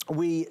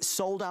 we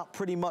sold out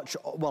pretty much,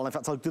 well, in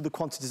fact, I'll do the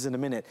quantities in a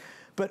minute,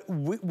 but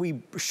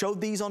we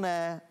showed these on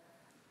air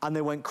and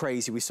they went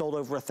crazy. We sold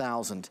over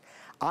 1,000.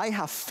 I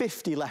have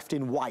 50 left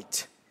in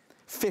white.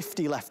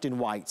 50 left in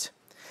white.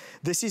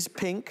 This is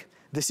pink,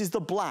 this is the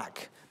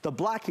black. The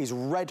black is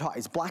red hot,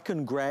 it's black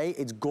and gray,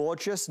 it's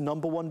gorgeous,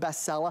 #1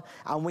 bestseller,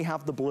 and we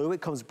have the blue,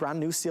 it comes brand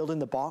new, sealed in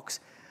the box.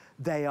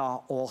 They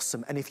are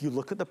awesome, and if you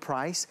look at the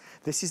price,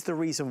 this is the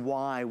reason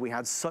why we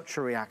had such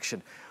a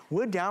reaction.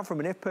 We're down from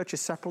an if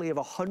purchased separately of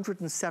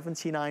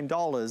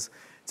 $179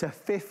 to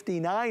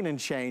 $59 and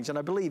change, and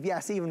I believe,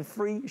 yes, even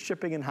free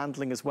shipping and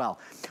handling as well.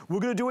 We're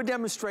gonna do a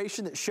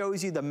demonstration that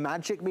shows you the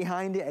magic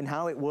behind it and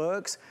how it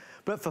works.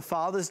 But for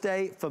Father's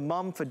Day, for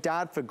mum, for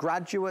dad, for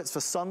graduates,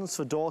 for sons,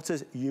 for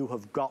daughters, you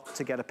have got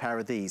to get a pair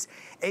of these.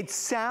 It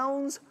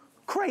sounds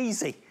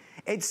crazy.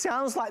 It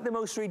sounds like the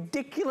most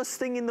ridiculous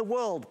thing in the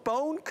world,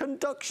 bone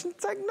conduction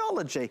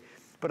technology,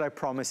 but I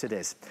promise it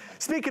is.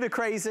 Speaking of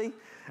crazy,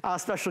 our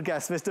special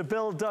guest, Mr.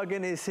 Bill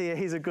Duggan, is here.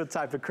 He's a good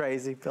type of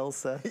crazy. Bill,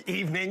 sir.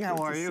 Evening, how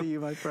are you? Good to see you,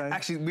 my friend.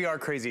 Actually, we are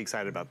crazy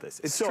excited about this.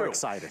 It's so true.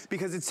 Excited.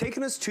 Because it's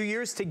taken us 2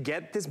 years to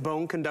get this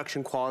bone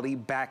conduction quality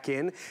back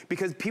in,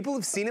 because people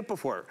have seen it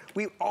before.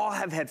 We all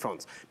have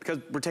headphones, because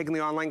we're taking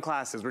the online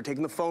classes, we're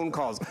taking the phone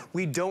calls.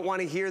 We don't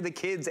want to hear the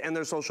kids and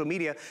their social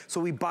media, so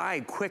we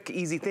buy quick,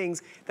 easy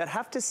things that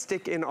have to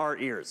stick in our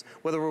ears,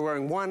 whether we're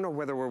wearing one or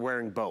whether we're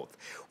wearing both.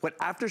 What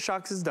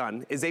Aftershocks has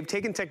done is they've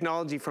taken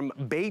technology from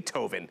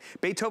Beethoven.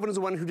 Beethoven is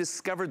the one who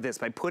discovered this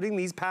by putting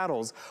these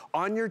paddles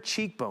on your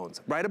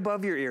cheekbones, right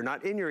above your ear,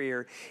 not in your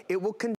ear. It will